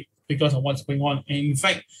hike rate because of what's going on. And in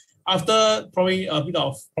fact, after probably a bit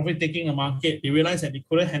of profit taking the market, they realized that they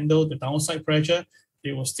couldn't handle the downside pressure.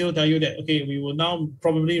 They will still tell you that, okay, we will now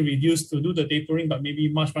probably reduce to do the tapering, but maybe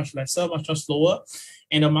much lesser, much slower.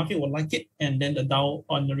 And the market will like it. And then the Dow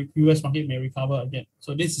on the US market may recover again.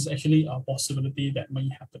 So this is actually a possibility that may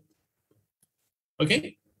happen.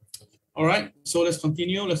 Okay. All right. So let's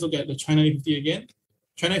continue. Let's look at the China 50 again.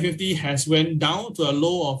 China 50 has went down to a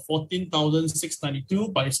low of 14,692,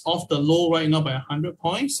 but it's off the low right now by 100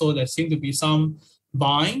 points. So there seems to be some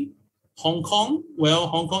buying. Hong Kong, well,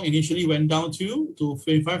 Hong Kong initially went down to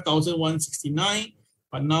 35,169,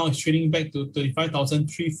 but now it's trading back to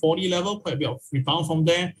 35,340 level, quite a bit of rebound from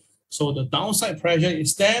there. So the downside pressure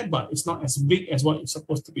is there, but it's not as big as what it's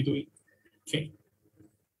supposed to be doing. Okay.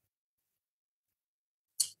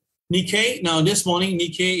 Nikkei, now this morning,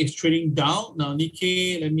 Nikkei is trading down. Now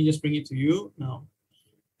Nikkei, let me just bring it to you. Now,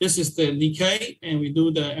 this is the Nikkei, and we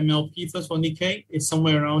do the MLP first for Nikkei. It's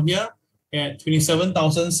somewhere around here at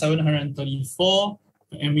 27,734.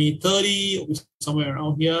 MA30 somewhere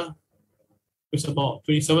around here. It's about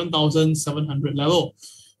 27,700 level.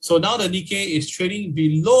 So now the Nikkei is trading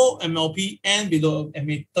below MLP and below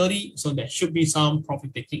MA30. So there should be some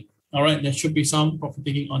profit taking. All right, there should be some profit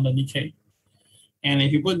taking on the Nikkei. And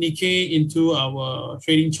if you put Nikkei into our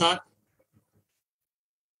trading chart,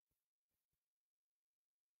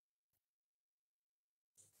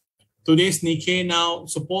 today's Nikkei now,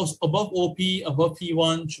 suppose above OP, above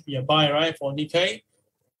P1 should be a buy, right, for Nikkei.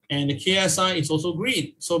 And the KSI is also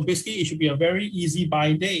green. So basically, it should be a very easy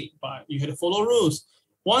buy day, but you have to follow rules.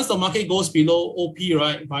 Once the market goes below OP,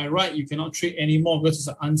 right, by right, you cannot trade anymore because it's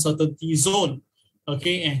an uncertainty zone.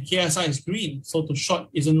 Okay, and KSI is green. So to short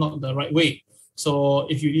isn't not the right way. So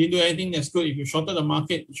if you didn't do anything, that's good. If you shorted the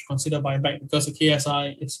market, you should consider buyback because the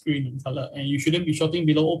KSI is green in color. And you shouldn't be shorting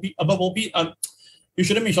below OP, above OP. You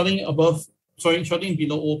shouldn't be shorting shorting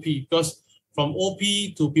below OP because from OP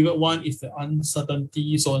to pivot 1 is the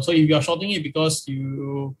uncertainty zone. So if you are shorting it because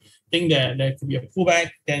you think that there could be a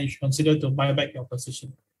pullback, then you should consider to buy back your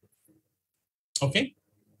position. Okay.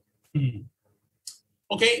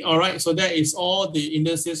 Okay, all right. So that is all the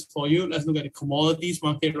indices for you. Let's look at the commodities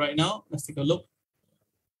market right now. Let's take a look.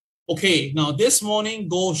 Okay, now this morning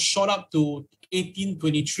gold shot up to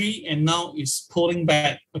 1823 and now it's pulling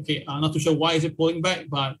back. Okay, I'm not too sure why is it pulling back,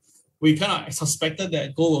 but we kind of suspected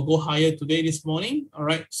that gold will go higher today, this morning. All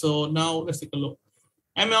right, so now let's take a look.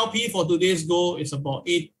 MLP for today's gold is about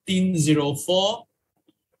 1804.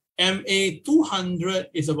 MA200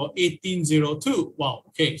 is about 1802. Wow,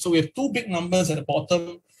 okay, so we have two big numbers at the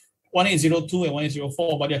bottom, 1802 and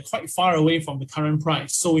 1804, but they're quite far away from the current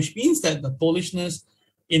price. So which means that the bullishness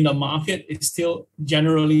in the market is still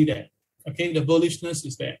generally there. Okay, the bullishness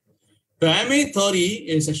is there. The MA30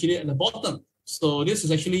 is actually at the bottom. So this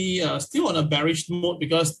is actually still on a bearish mode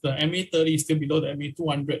because the MA30 is still below the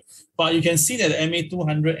MA200. But you can see that the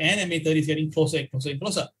MA200 and MA30 is getting closer and closer and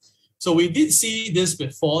closer. So we did see this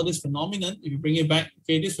before, this phenomenon. If you bring it back,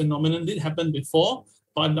 okay, this phenomenon did happen before.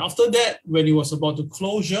 But after that, when it was about to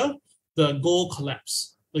closure, the gold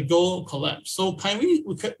collapsed. The gold collapsed. So can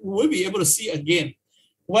will be able to see again?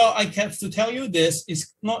 Well, I have to tell you this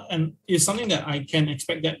is not is something that I can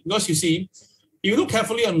expect that because you see, if you look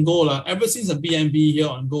carefully on gold, ever since the BNB here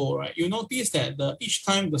on gold, right, you notice that each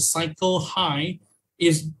time the cycle high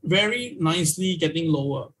is very nicely getting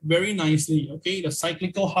lower, very nicely. Okay, the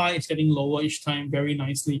cyclical high is getting lower each time, very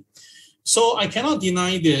nicely. So I cannot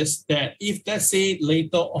deny this that if let's say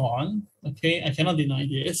later on, okay, I cannot deny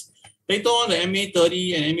this. Later on, the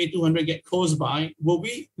MA30 and MA200 get close by. Will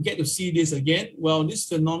we get to see this again? Well, this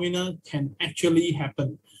phenomenon can actually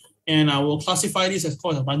happen. And I will classify this as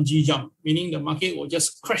called a bungee jump, meaning the market will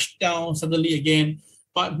just crash down suddenly again.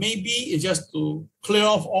 But maybe it's just to clear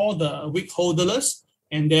off all the weak hodlers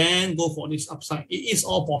and then go for this upside. It is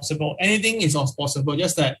all possible. Anything is all possible.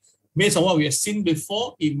 Just that based on what we have seen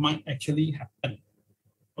before, it might actually happen.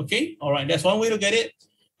 Okay, all right, that's one way to get it.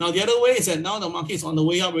 Now, the other way is that now the market is on the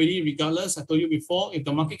way up already, regardless. I told you before, if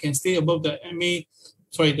the market can stay above the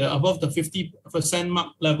above the 50%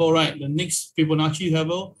 mark level, right? The next Fibonacci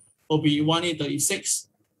level will be 1836.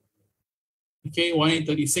 Okay,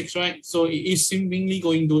 1836, right? So it is seemingly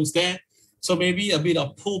going towards there. So maybe a bit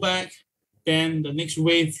of pullback, then the next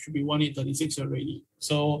wave should be 1836 already.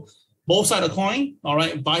 So both side of the coin, all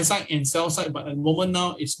right, buy side and sell side, but at the moment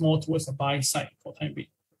now it's more towards the buy side for time being.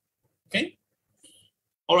 Okay.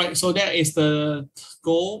 All right, so that is the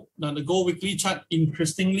gold. Now the gold weekly chart,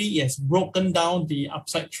 interestingly, has broken down the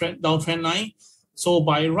upside trend, downtrend line. So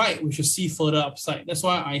by right, we should see further upside. That's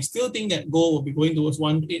why I still think that gold will be going towards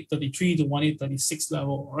 1833 to 1836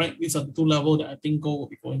 level. All right, these are the two levels that I think gold will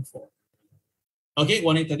be going for. Okay,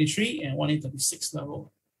 1833 and 1836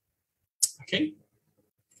 level. Okay,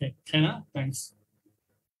 okay, Kenna, thanks.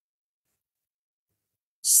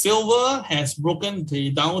 Silver has broken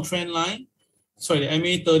the downtrend line. Sorry, the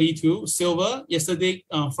MA32. Silver yesterday,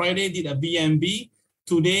 Friday, did a BNB.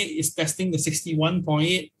 Today is testing the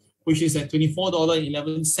 61.8, which is at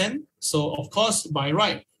 $24.11. So of course, by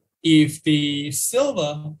right, if the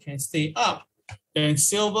silver can stay up, then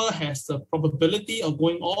silver has the probability of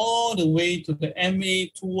going all the way to the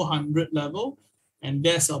MA200 level, and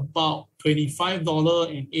that's about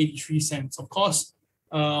 $25.83. Of course,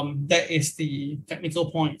 that is the technical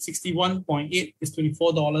point. 61.8 is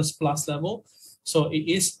 $24 plus level. So it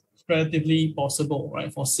is relatively possible,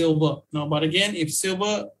 right, for silver. Now, but again, if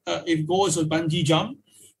silver, if gold is a bungee jump,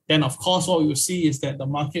 then of course what we will see is that the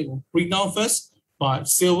market will bring down first. But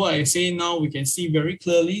silver, I say now, we can see very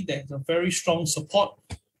clearly there's a very strong support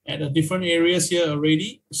at the different areas here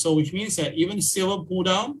already. So which means that even silver pull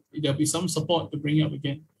down, there'll be some support to bring it up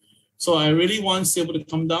again. So I really want silver to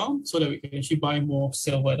come down so that we can actually buy more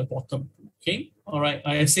silver at the bottom. Okay, all right.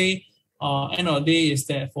 I say end of the day is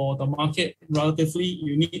that for the market, relatively,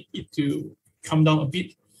 you need it to come down a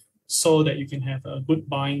bit so that you can have a good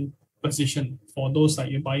buying position for those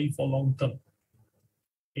that you're buying for long term.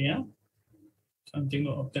 Yeah, something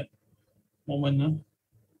of that moment.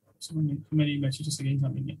 So many messages again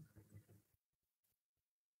coming in.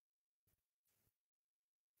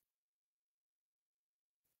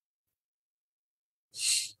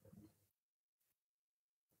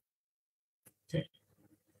 Okay.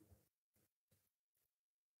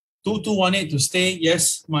 2218 to stay.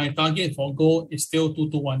 Yes, my target for gold is still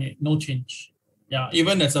 2218. No change. Yeah,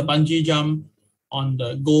 even as a bungee jump on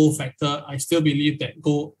the gold factor, I still believe that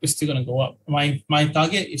gold is still going to go up. My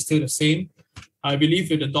target is still the same. I believe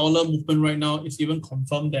with the dollar movement right now, it's even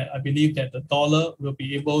confirmed that I believe that the dollar will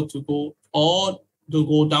be able to go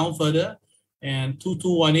down further, and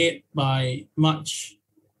 2218 by March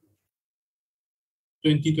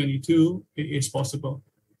 2022 it is possible.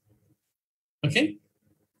 Okay.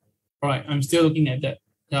 All right, I'm still looking at that.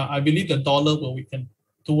 Yeah, I believe the dollar will weaken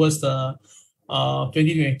towards the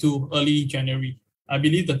 2022 early January. I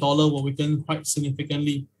believe the dollar will weaken quite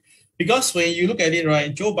significantly, because when you look at it,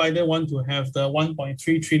 right, Joe Biden want to have the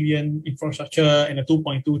 1.3 trillion infrastructure and the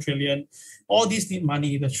 2.2 trillion. All these need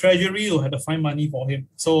money. The Treasury will have to find money for him.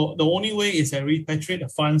 So the only way is to repatriate the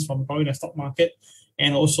funds from probably the stock market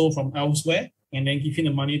and also from elsewhere, and then give him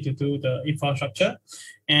the money to do the infrastructure.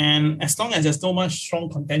 And as long as there's no much strong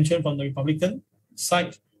contention from the Republican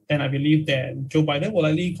side, then I believe that Joe Biden will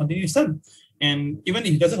likely continue his term. And even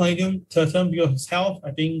if he doesn't continue to term because of his health,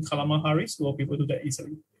 I think Kamala Harris will be able to do that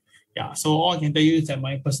easily. Yeah, so all I can tell you is that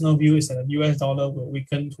my personal view is that the US dollar will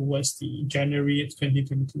weaken towards the January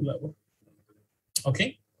 2022 level.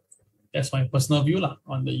 Okay, that's my personal view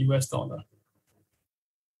on the US dollar.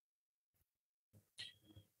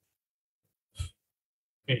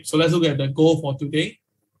 Okay, so let's look at the gold for today.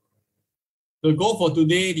 The gold for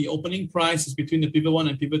today, the opening price is between the pivot 1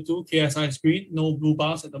 and pivot 2. KSI is green, no blue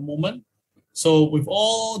bars at the moment. So with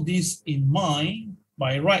all this in mind,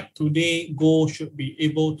 by right, today gold should be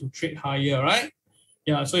able to trade higher, right?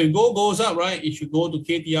 Yeah, so if gold goes up, right, it should go to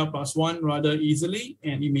KTR +1 rather easily,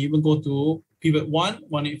 and it may even go to pivot 1,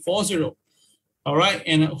 1840. All right,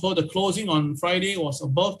 and so the closing on Friday was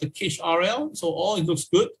above the cage RL, so all it looks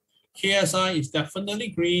good. KSI is definitely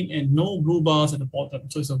green and no blue bars at the bottom.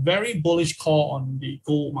 So it's a very bullish call on the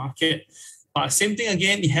gold market. Same thing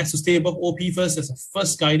again, it has to stay above OP first as a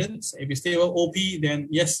first guidance. If it stays above OP, then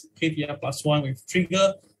yes, KTR +1 with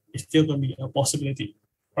trigger is still going to be a possibility.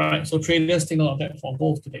 All right, so traders take note of that for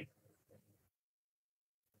gold today.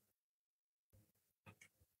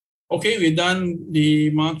 Okay, we've done the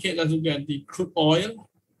market. Let's look at the crude oil.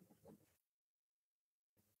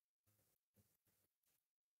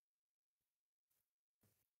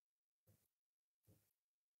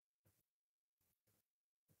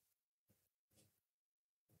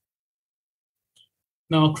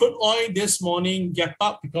 Now, crude oil this morning gap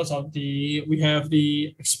up because of we have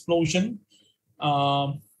the explosion.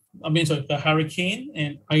 The hurricane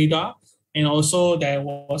and Ida, and also there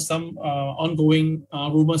was some ongoing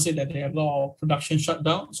rumors that they have a lot of production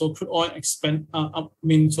shutdown. So crude oil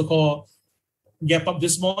so-called gap up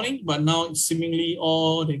this morning, but now it's seemingly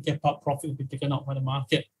all the gap up profit will be taken out by the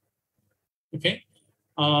market. Okay.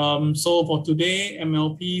 So for today,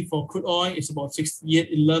 MLP for crude oil is about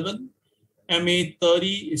 68.11.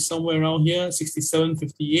 MA30 is somewhere around here,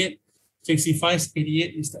 67.58.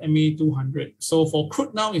 65.88 is the MA200. So for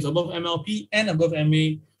crude now is above MLP and above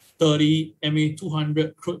MA30,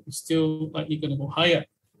 MA200 crude is still likely going to go higher.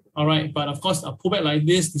 All right, but of course, a pullback like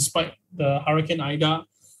this, despite the Hurricane Ida,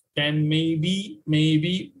 then maybe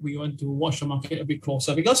we want to watch the market a bit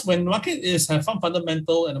closer, because when the market have some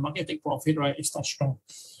fundamental and the market take profit, right, it's not strong.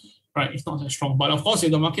 Right, it's not that strong. But of course,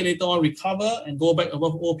 if the market later on recover and go back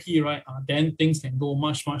above OP, right, then things can go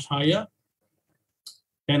much higher.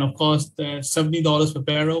 And of course, the $70 per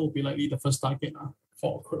barrel will be likely the first target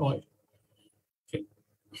for crude oil. Okay.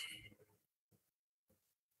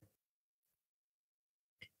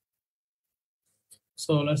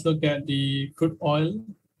 So let's look at the crude oil.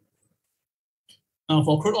 Now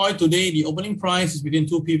for crude oil today, the opening price is between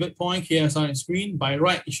 2 pivot points. KSI is green. By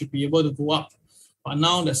right, it should be able to go up. But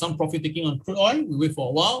now there's some profit taking on crude oil. We wait for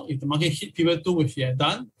a while. If the market hit pivot 2, which we have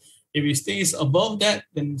done, if it stays above that,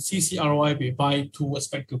 then CCROI will buy towards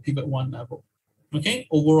back to pivot 1 level. Okay,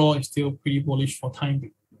 overall, it's still pretty bullish for time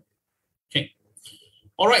being. Okay,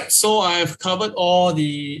 all right. So I've covered all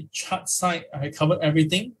the chart side. I covered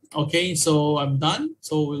everything. Okay, so I'm done.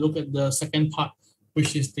 So we'll look at the second part,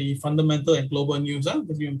 which is the fundamental and global news. Let's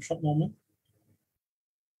give them a short moment.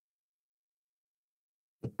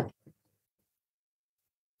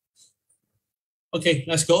 Okay,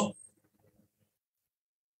 let's go.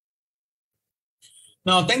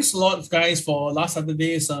 Now, thanks a lot, guys, for last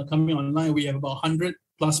Saturday's coming online. We have about 100+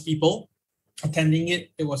 people attending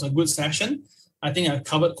it. It was a good session. I think I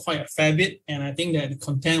covered quite a fair bit, and I think that the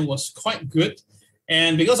content was quite good.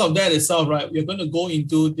 And because of that itself, right, we're going to go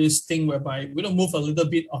into this thing whereby we're going to move a little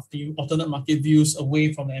bit of the alternate market views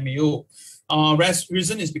away from the MAO.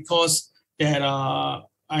 Reason is because that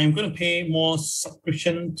I'm going to pay more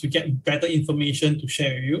subscription to get better information to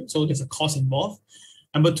share with you. So there's a cost involved.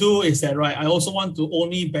 Number 2 is that, right, I also want to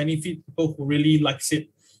only benefit people who really likes it,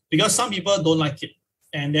 because some people don't like it.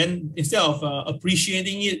 And then instead of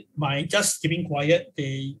appreciating it by just keeping quiet,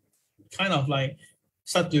 they kind of like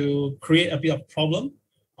start to create a bit of problem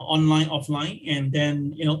online, offline, and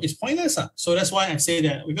then, you know, it's pointless. So that's why I say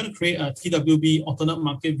that we're going to create a TWB alternate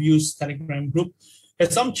market views Telegram group.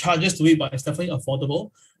 There's some charges to it, but it's definitely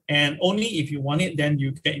affordable. And only if you want it, then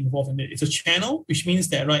you get involved in it. It's a channel, which means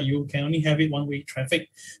that, right, you can only have it one-way traffic.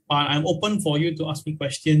 But I'm open for you to ask me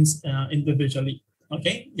questions individually.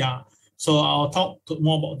 Okay, yeah. So I'll talk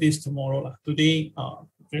more about this tomorrow. Today,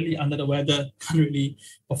 really under the weather, can't really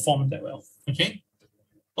perform that well. Okay.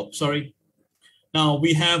 Oh, sorry. Now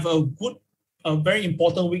we have a very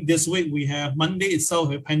important week this week. We have Monday itself,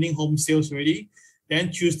 we have pending home sales already. Then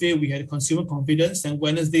Tuesday, we had consumer confidence. Then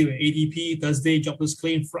Wednesday, we had ADP. Thursday, jobless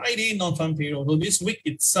claim. Friday, non-farm payroll. So this week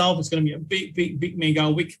itself is going to be a big mega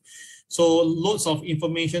week. So loads of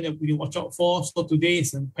information that we need to watch out for. So today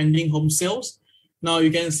is pending home sales. Now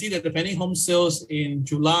you can see that the pending home sales in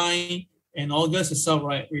July and August itself,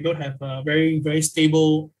 right? We don't have a very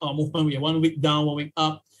stable movement. We have 1 week down, 1 week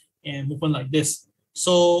up, and movement like this.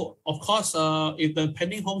 So of course, if the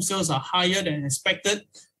pending home sales are higher than expected,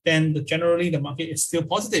 then generally the market is still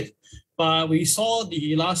positive. But we saw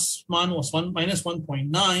the last month was minus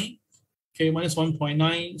 1.9. Okay, minus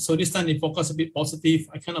 1.9. So this time they focus a bit positive.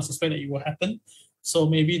 I kind of suspect that it will happen. So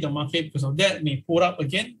maybe the market, because of that, may pull up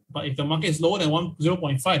again. But if the market is lower than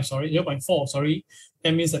 0.4,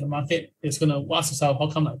 that means that the market is going to ask itself, how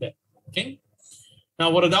come like that? Okay.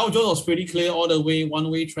 Now, for the Dow Jones was pretty clear all the way,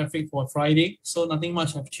 one-way traffic for Friday. So nothing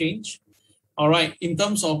much have changed. All right. In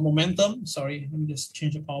terms of momentum, sorry, let me just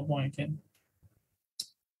change the PowerPoint again.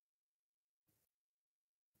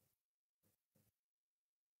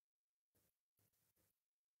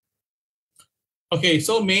 Okay,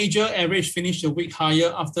 so major average finished the week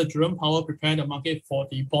higher after Jerome Powell prepared the market for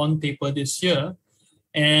the bond taper this year.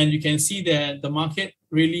 And you can see that the market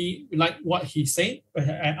really liked what he said. But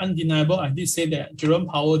undeniable, I did say that Jerome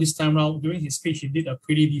Powell this time around, during his speech, he did a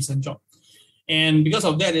pretty decent job. And because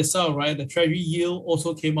of that itself, right, the Treasury yield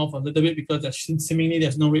also came off a little bit because seemingly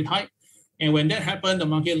there's no rate hike. And when that happened, the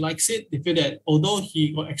market likes it. They feel that although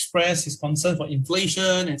he got expressed his concern for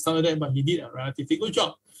inflation and stuff like that, but he did a relatively good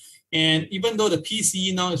job. And even though the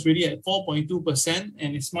PCE now is really at 4.2%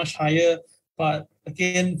 and it's much higher, but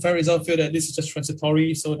again, Fed Reserve feel that this is just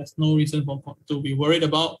transitory, so there's no reason to be worried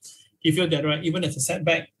about. He feel that, right, even as a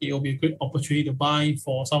setback, it will be a good opportunity to buy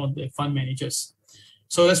for some of the fund managers.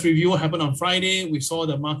 So let's review what happened on Friday. We saw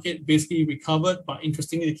the market basically recovered, but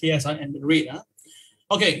interestingly, the KSI and the rate.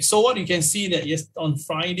 Okay, so what you can see that yes, on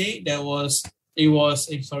Friday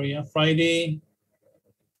Friday.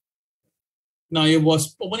 Now it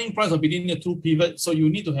was opening price of between the two pivots, so you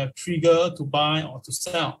need to have trigger to buy or to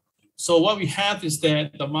sell. So what we have is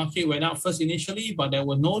that the market went up first initially, but there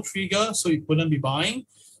was no trigger, so you couldn't be buying.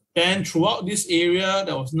 Then throughout this area,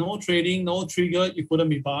 there was no trading, no trigger, you couldn't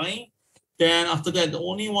be buying. Then after that, the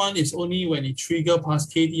only one is only when it trigger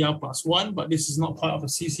past KTR plus 1, but this is not part of the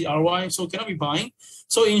CCRY, so cannot be buying.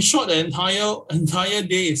 So in short, the entire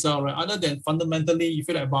day itself, right, other than fundamentally you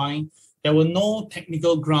feel like buying, there were no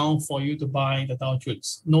technical ground for you to buy the Dow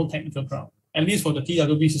Jones. No technical ground. At least for the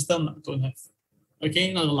TWB system, don't have.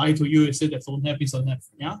 Okay, not to lie to you, it said that don't have, is don't have.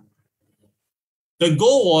 Yeah. The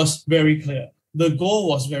goal was very clear.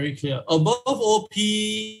 Above OP,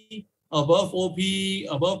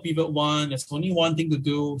 above pivot 1, there's only one thing to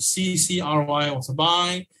do. CCRY was a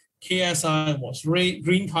buy. KSI was red,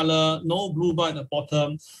 green color, no blue bar at the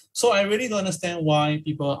bottom. So I really don't understand why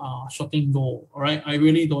people are shorting gold, all right? I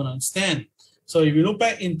really don't understand. So if you look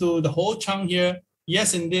back into the whole chunk here,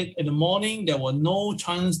 yes, indeed, in the morning, there was no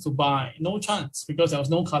chance to buy, no chance, because there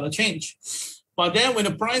was no color change. But then when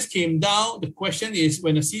the price came down, the question is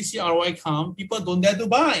when the CCRY come, people don't dare to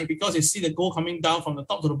buy because they see the gold coming down from the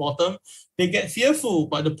top to the bottom. They get fearful,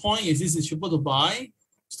 but the point is this is cheaper to buy.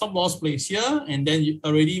 Stop loss place here, and then you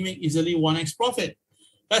already make easily 1x profit.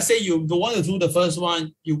 Let's say you don't want to do the first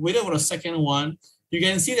one, you waited for the second one, you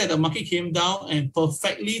can see that the market came down and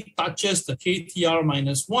perfectly touches the KTR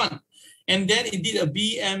minus 1. And then it did a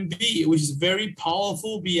BMB, which is very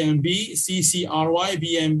powerful BMB, CCRY,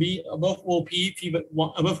 BMB, above OP, pivot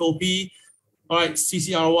one, above OP. All right,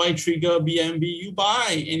 CCRY trigger BMB, you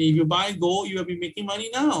buy. And if you buy gold, you will be making money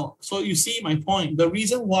now. So you see my point. The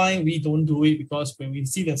reason why we don't do it, because when we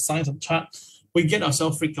see the signs of chart, we get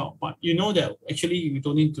ourselves freaked out. But you know that actually we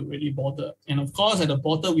don't need to really bother. And of course, at the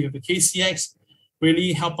bottom, we have the KCX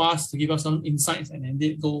really help us to give us some insights, and then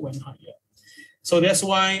the gold went higher. So that's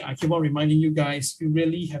why I keep on reminding you guys, you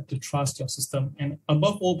really have to trust your system. And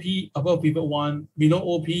above OP, above pivot 1, below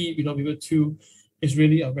OP, below pivot 2 is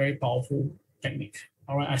really a very powerful technique.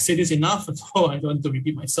 All right, I say this enough, so I don't want to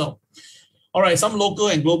repeat myself. All right, some local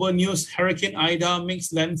and global news. Hurricane Ida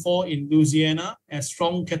makes landfall in Louisiana as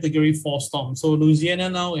strong Category 4 storm. So Louisiana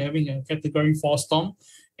now we're having a Category 4 storm.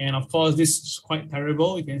 And of course, this is quite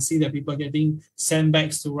terrible. You can see that people are getting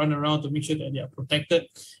sandbags to run around to make sure that they are protected.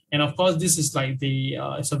 And of course, this is like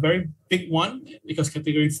it's a very big one because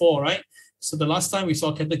Category 4, right? So the last time we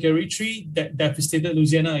saw Category 3 that devastated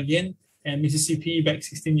Louisiana again and Mississippi back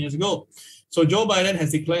 16 years ago. So Joe Biden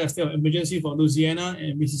has declared a state of emergency for Louisiana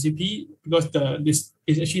and Mississippi because this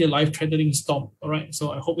is actually a life-threatening storm, all right?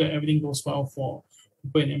 So I hope that everything goes well for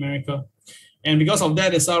people in America. And because of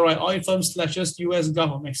that, it's all right, oil firm slashes US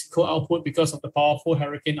Gulf of Mexico output because of the powerful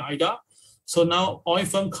Hurricane Ida. So now oil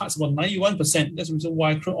firm cuts about 91%. That's the reason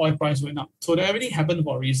why crude oil price went up. So everything happened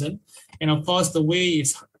for a reason. And of course, the way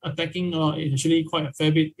it's attacking is actually quite a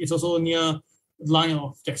fair bit. It's also near the line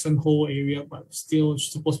of Jackson Hole area, but still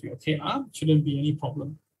supposed to be okay. Shouldn't be any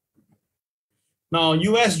problem. Now,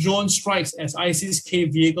 US drone strikes as ISIS-K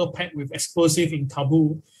vehicle packed with explosive in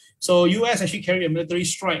Kabul. So US actually carried a military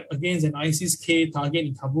strike against an ISIS-K target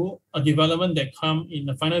in Kabul, a development that come in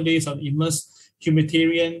the final days of the immense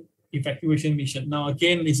humanitarian evacuation mission. Now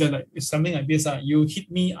again, it's something like this: you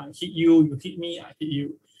hit me, I hit you; you hit me, I hit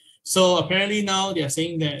you. So apparently now they are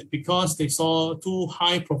saying that because they saw 2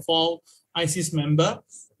 high-profile ISIS members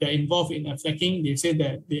that are involved in attacking, they say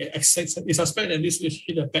that they suspect that this will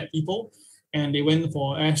hit the bad people, and they went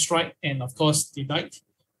for airstrike, and of course they died.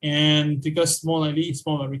 And because more likely it's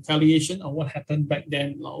more of a retaliation of what happened back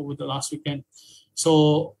then over the last weekend.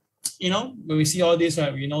 So, you know, when we see all this,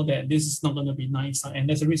 right, we know that this is not going to be nice. And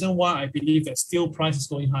that's the reason why I believe that steel price is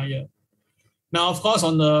going higher. Now, of course,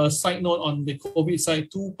 on the side note, on the COVID side,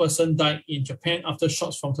 2 persons died in Japan after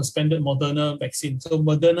shots from suspended Moderna vaccine. So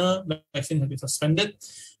Moderna vaccine has been suspended.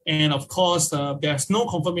 And of course, there's no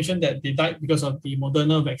confirmation that they died because of the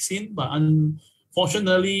Moderna vaccine, but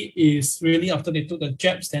unfortunately, is really after they took the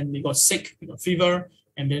jabs, then they got sick, they got fever,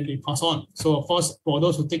 and then they pass on. So of course, for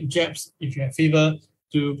those who take jabs, if you have fever,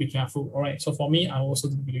 do be careful. All right. So for me, I also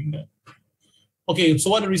be doing that. Okay. So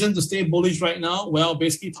what are the reasons to stay bullish right now? Well,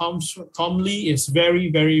 basically, Tom Lee is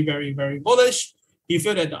very, very, very, very bullish. He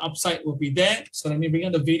feels that the upside will be there. So let me bring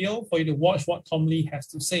up the video for you to watch what Tom Lee has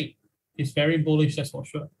to say. He's very bullish, that's for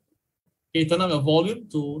sure. Okay, turn up the volume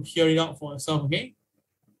to hear it out for yourself. Okay.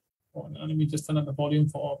 Oh, now let me just turn up the volume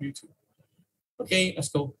for all of you too. Okay, let's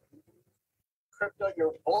go. Crypto,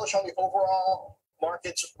 you're bullish on the overall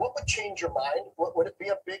markets, what would change your mind? Would it be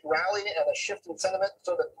a big rally and a shift in sentiment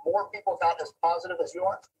so that more people got as positive as you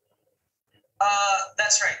are?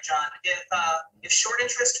 That's right, John. If short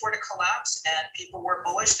interest were to collapse and people were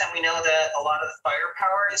bullish, then we know that a lot of the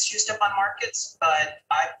firepower is used up on markets. But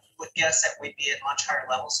I would guess that we'd be at much higher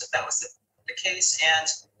levels if that was the case. And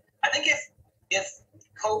I think if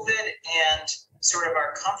COVID and sort of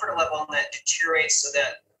our comfort level in that deteriorates so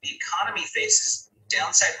that the economy faces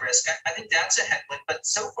downside risk, I think that's a headwind. But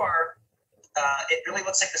so far, it really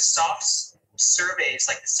looks like the soft surveys,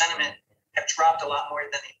 like the sentiment, have dropped a lot more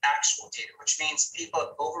than the actual data, which means people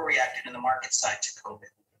have overreacted in the market side to COVID.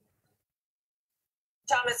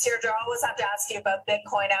 Thomas here, Joe. I always have to ask you about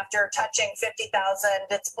Bitcoin after touching 50,000.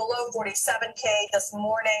 It's below 47K this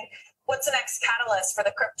morning. What's the next catalyst for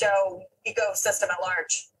the crypto ecosystem at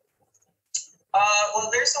large? Well,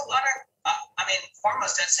 there's a lot of,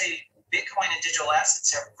 foremost, I'd say Bitcoin and digital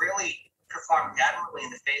assets have really performed admirably in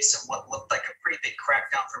the face of what looked like a pretty big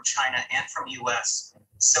crackdown from China and from US.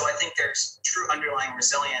 So I think there's true underlying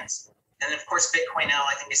resilience. And of course, Bitcoin now,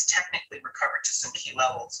 I think, is technically recovered to some key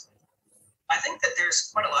levels. I think that there's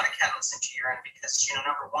quite a lot of catalysts into year-end because,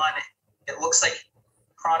 number one, it looks like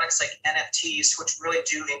products like NFTs, which really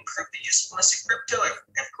do improve the usefulness of crypto,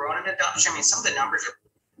 have grown in adoption. I mean, some of the numbers are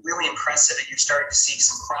really impressive and you're starting to see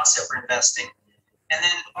some crossover investing. And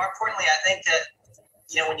then more importantly, I think that,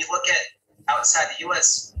 when you look at outside the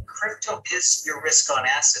US, crypto is your risk on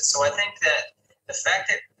assets. So I think that the fact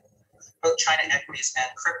that both China equities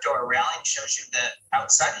and crypto are rallying shows you that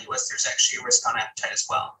outside the US, there's actually a risk on appetite as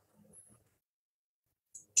well.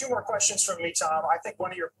 Two more questions from me, Tom. I think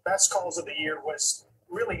one of your best calls of the year was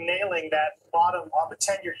really nailing that bottom on the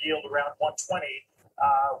 10-year yield around 120.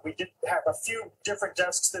 We did have a few different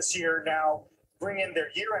desks this year now bring in their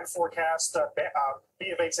year-end forecast.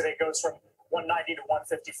 B of A today goes from 190 to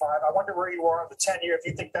 155. I wonder where you are on the 10-year, if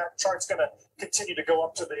you think that chart's going to continue to go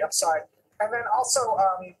up to the upside. And then also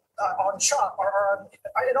on CHOP,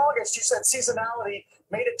 in August, you said seasonality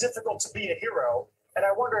made it difficult to be a hero. And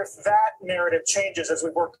I wonder if that narrative changes as we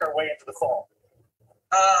work our way into the fall.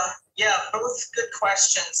 Yeah, both good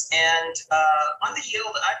questions. And on the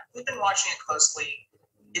yield, we've been watching it closely.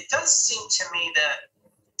 It does seem to me that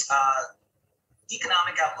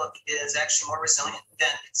economic outlook is actually more resilient than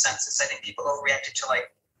consensus. I think people overreacted to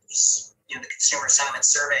the consumer sentiment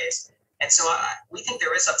surveys. And so we think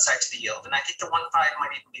there is upside to the yield. And I think the 1.5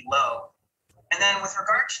 might even be low. And then with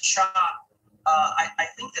regard to CHOP, I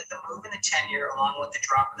think that the move in the 10-year, along with the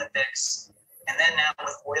drop in the VIX, and then now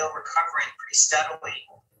with oil recovering pretty steadily,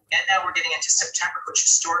 and now we're getting into September, which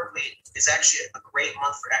historically is actually a great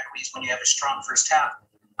month for equities when you have a strong first half.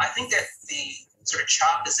 I think that the sort of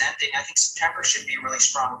CHOP is ending. I think September should be a really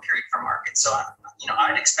strong period for markets. So,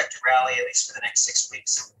 I'd expect a rally at least for the next 6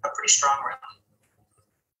 weeks, a pretty strong rally.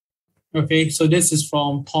 Okay, so this is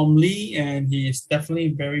from Tom Lee, and he is definitely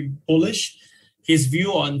very bullish. His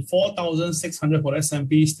view on 4,600 for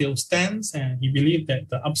S&P still stands, and he believes that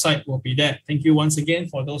the upside will be there. Thank you once again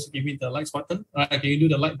for those who give me the likes button. All right, can you do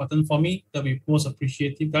the like button for me? That'll be most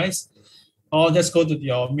appreciative, guys. Or just go to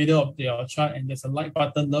your middle of your chart and there's a like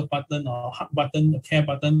button, love button, or heart button, or care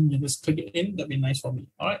button. You just click it in. That'd be nice for me.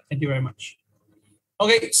 All right, thank you very much.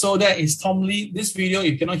 Okay, so that is Tom Lee. This video,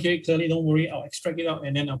 if you cannot hear it clearly, don't worry. I'll extract it out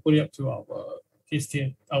and then I'll put it up to our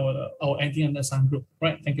Anything Under Sun group.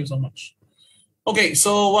 Right, thank you so much. Okay,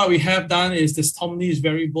 so what we have done is this Tom Lee is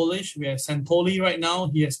very bullish. We have Santoli right now.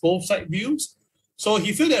 He has both side views. So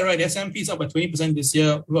he feels that, right, the S&P is up by 20% this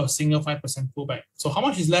year with a single 5% pullback. So how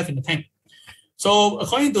much is left in the tank? So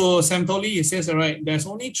according to Santoli, he says, all right, there's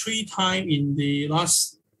only 3 times in the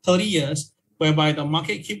last 30 years whereby the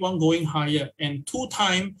market keep on going higher, and 2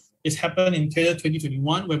 times it's happened in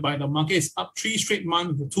 2021, whereby the market is up 3 straight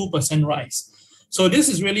months with a 2% rise. So this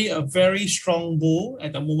is really a very strong bull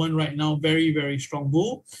at the moment right now, very, very strong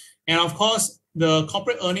bull. And of course, the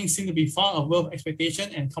corporate earnings seem to be far above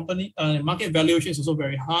expectation, and company market valuation is also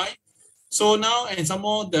very high. So now, and some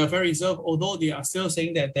more, the Federal Reserve, although they are still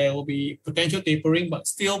saying that there will be potential tapering, but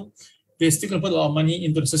still, they're still going to put a lot of money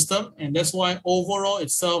into the system. And that's why overall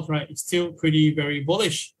itself, right, it's still pretty, very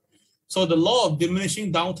bullish. So the law of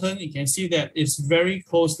diminishing downturn, you can see that it's very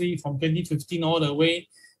closely from 2015 all the way.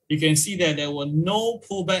 You can see that there were no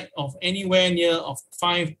pullback of anywhere near of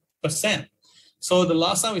 5%. So the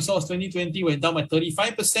last time we saw was 2020 went down by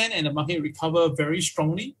 35% and the market recovered very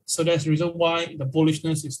strongly. So that's the reason why the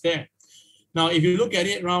bullishness is there. Now, if you look at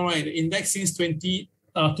it now, right, the index since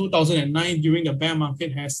 2009 during the bear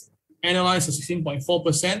market has analyzed a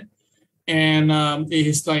 16.4%. And it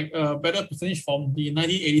is like a better percentage from the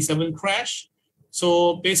 1987 crash.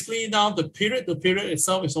 So basically now the period to period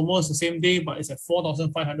itself is almost the same day, but it's at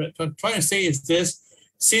 4,500. What I'm trying to say is this: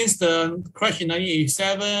 since the crash in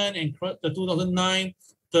 1987 and the 2009,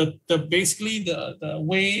 basically the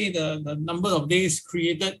way the number of days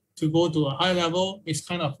created to go to a high level is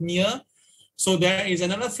kind of near. So there is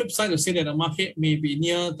another flip side to say that the market may be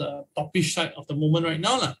near the topish side of the moment right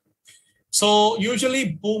now. So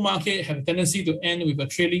usually bull market have a tendency to end with a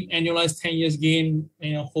trailing annualized 10 years gain,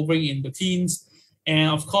 hovering in the teens.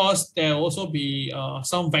 And of course, there will also be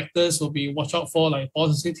some vectors will be watch out for, like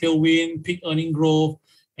positive tailwind, peak earning growth,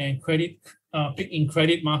 and credit peak in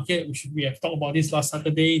credit market, which we have talked about this last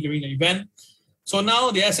Saturday during the event. So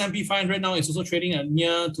now the S&P 500 now is also trading at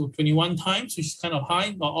near to 21 times, which is kind of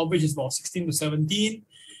high. Our average is about 16 to 17.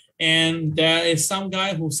 And there is some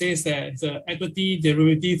guy who says that the equity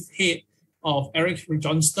derivative head of Eric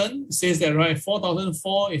Johnston says that, right,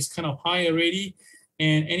 4,004 is kind of high already.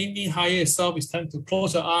 And anything higher itself is time to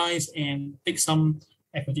close your eyes and take some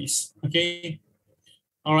equities. Okay.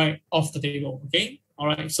 All right. Off the table. Okay. All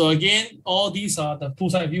right. So again, all these are the two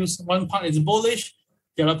side views. One part is bullish.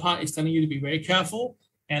 The other part is telling you to be very careful.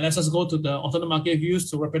 And let's just go to the alternate market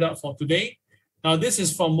views to wrap it up for today. Now, this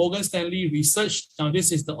is from Morgan Stanley Research. Now,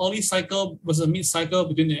 this is the early cycle versus mid cycle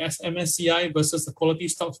between the MSCI versus the quality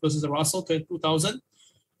stocks versus the Russell 2000.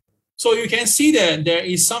 So you can see that there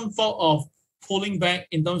is some form of pulling back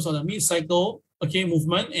in terms of the mid cycle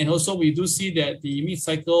movement. And also we do see that the mid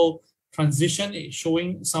cycle transition is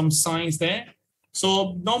showing some signs there.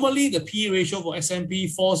 So normally the PE ratio for S&P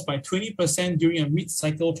falls by 20% during a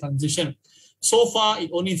mid-cycle transition. So far, it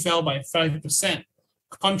only fell by 5%.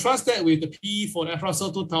 Contrast that with the PE for the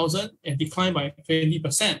Russell 2000, it declined by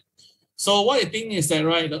 20%. So what I think is that,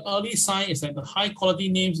 right, the early sign is that the high quality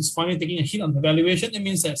names is finally taking a hit on the valuation. It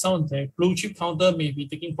means that some of the blue chip counter may be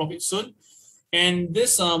taking profit soon. And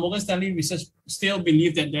this Morgan Stanley Research still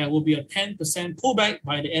believe that there will be a 10% pullback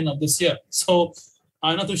by the end of this year. So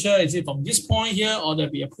I'm not too sure is it from this point here or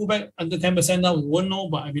there'll be a pullback under 10% now, we won't know,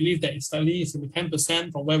 but I believe that it's slightly is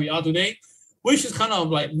 10% from where we are today, which is kind of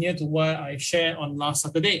like near to where I shared on last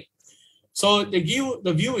Saturday. So the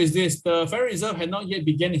view is this: the Federal Reserve had not yet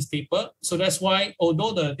begun its taper. So that's why,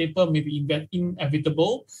 although the taper may be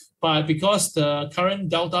inevitable, but because the current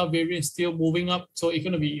Delta variant is still moving up, so it's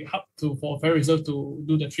going to be hard for Federal Reserve to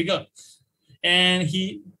do the trigger. And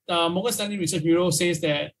Morgan Stanley Research Bureau says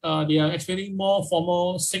that they are expecting more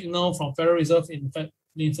formal signal from Federal Reserve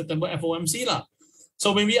in September FOMC.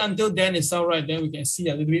 So maybe until then itself, right, then we can see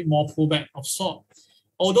a little bit more pullback of sort.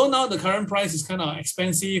 Although now the current price is kind of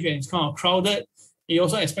expensive and it's kind of crowded, they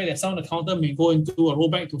also expect that some of the counter may go into a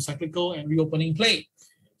rollback to cyclical and reopening play.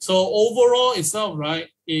 So overall itself, right,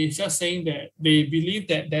 is just saying that they believe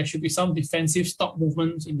that there should be some defensive stock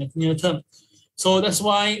movements in the near term. So that's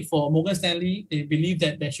why for Morgan Stanley, they believe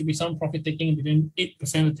that there should be some profit taking between 8% to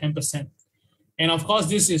 10%. And of course,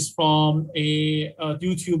 this is from a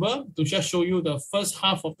YouTuber to just show you the first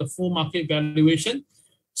half of the full market valuation.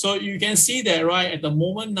 So you can see that, right, at the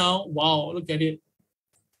moment now, wow, look at it.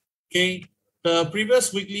 Okay, the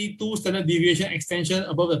previous weekly 2 standard deviation extension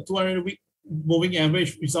above the 200-week moving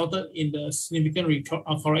average resulted in the significant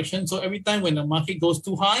correction. So every time when the market goes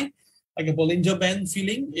too high, like a Bollinger Band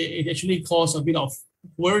feeling, it actually caused a bit of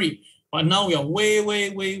worry. But now we are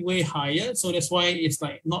way higher. So that's why it's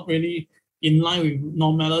like not really in line with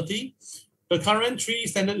normality. The current 3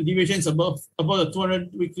 standard deviations above the 200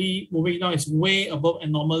 weekly moving down is way above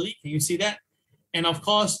anomaly. Can you see that? And of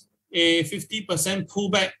course, a 50%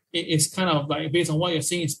 pullback is kind of like based on what you're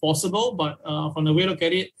seeing is possible. But from the way to look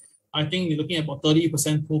at it, I think you're looking at about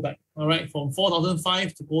 30% pullback. All right, from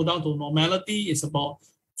 4,005 to go down to normality is about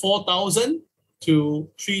 4,000 to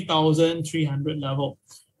 3,300 level.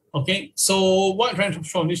 Okay, so what I can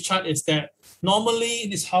from this chart is that normally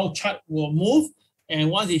this is how chart will move, and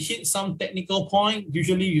once it hits some technical point,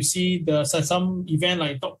 usually you see some event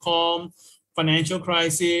like .com, financial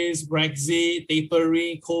crisis, Brexit,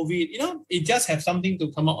 tapering, COVID. It just have something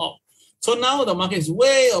to come out of. So now the market is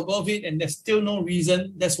way above it, and there's still no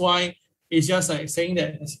reason. That's why it's just like saying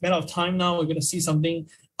that it's a matter of time now. We're going to see something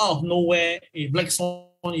out of nowhere, a black swan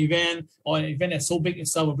event or an event that's so big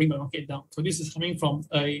itself will bring the market down. So this is coming from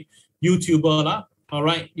a YouTuber, all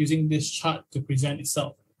right, using this chart to present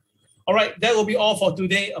itself. All right, that will be all for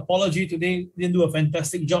today. Apology today, didn't do a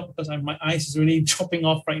fantastic job because my eyes is really dropping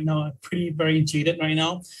off right now. I'm very jaded right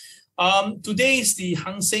now. Today is the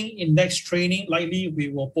Seng Index training. Likely we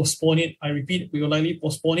will postpone it. I repeat, we will likely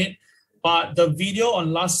postpone it. But the video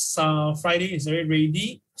on last Friday is already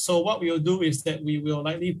ready. So what we will do is that we will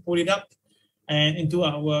likely put it up and into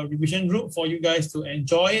our revision group for you guys to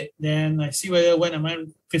enjoy it. Then I see whether when am I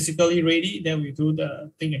physically ready, then we do the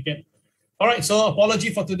thing again. All right, so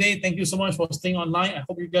apology for today. Thank you so much for staying online. I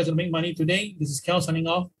hope you guys will make money today. This is Kel signing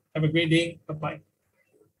off. Have a great day. Bye-bye.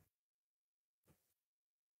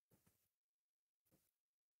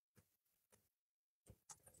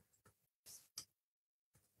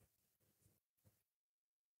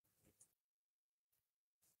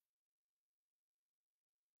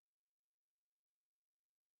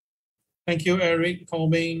 Thank you, Eric,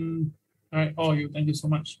 Colbin. All right, all of you. Thank you so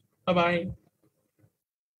much. Bye-bye.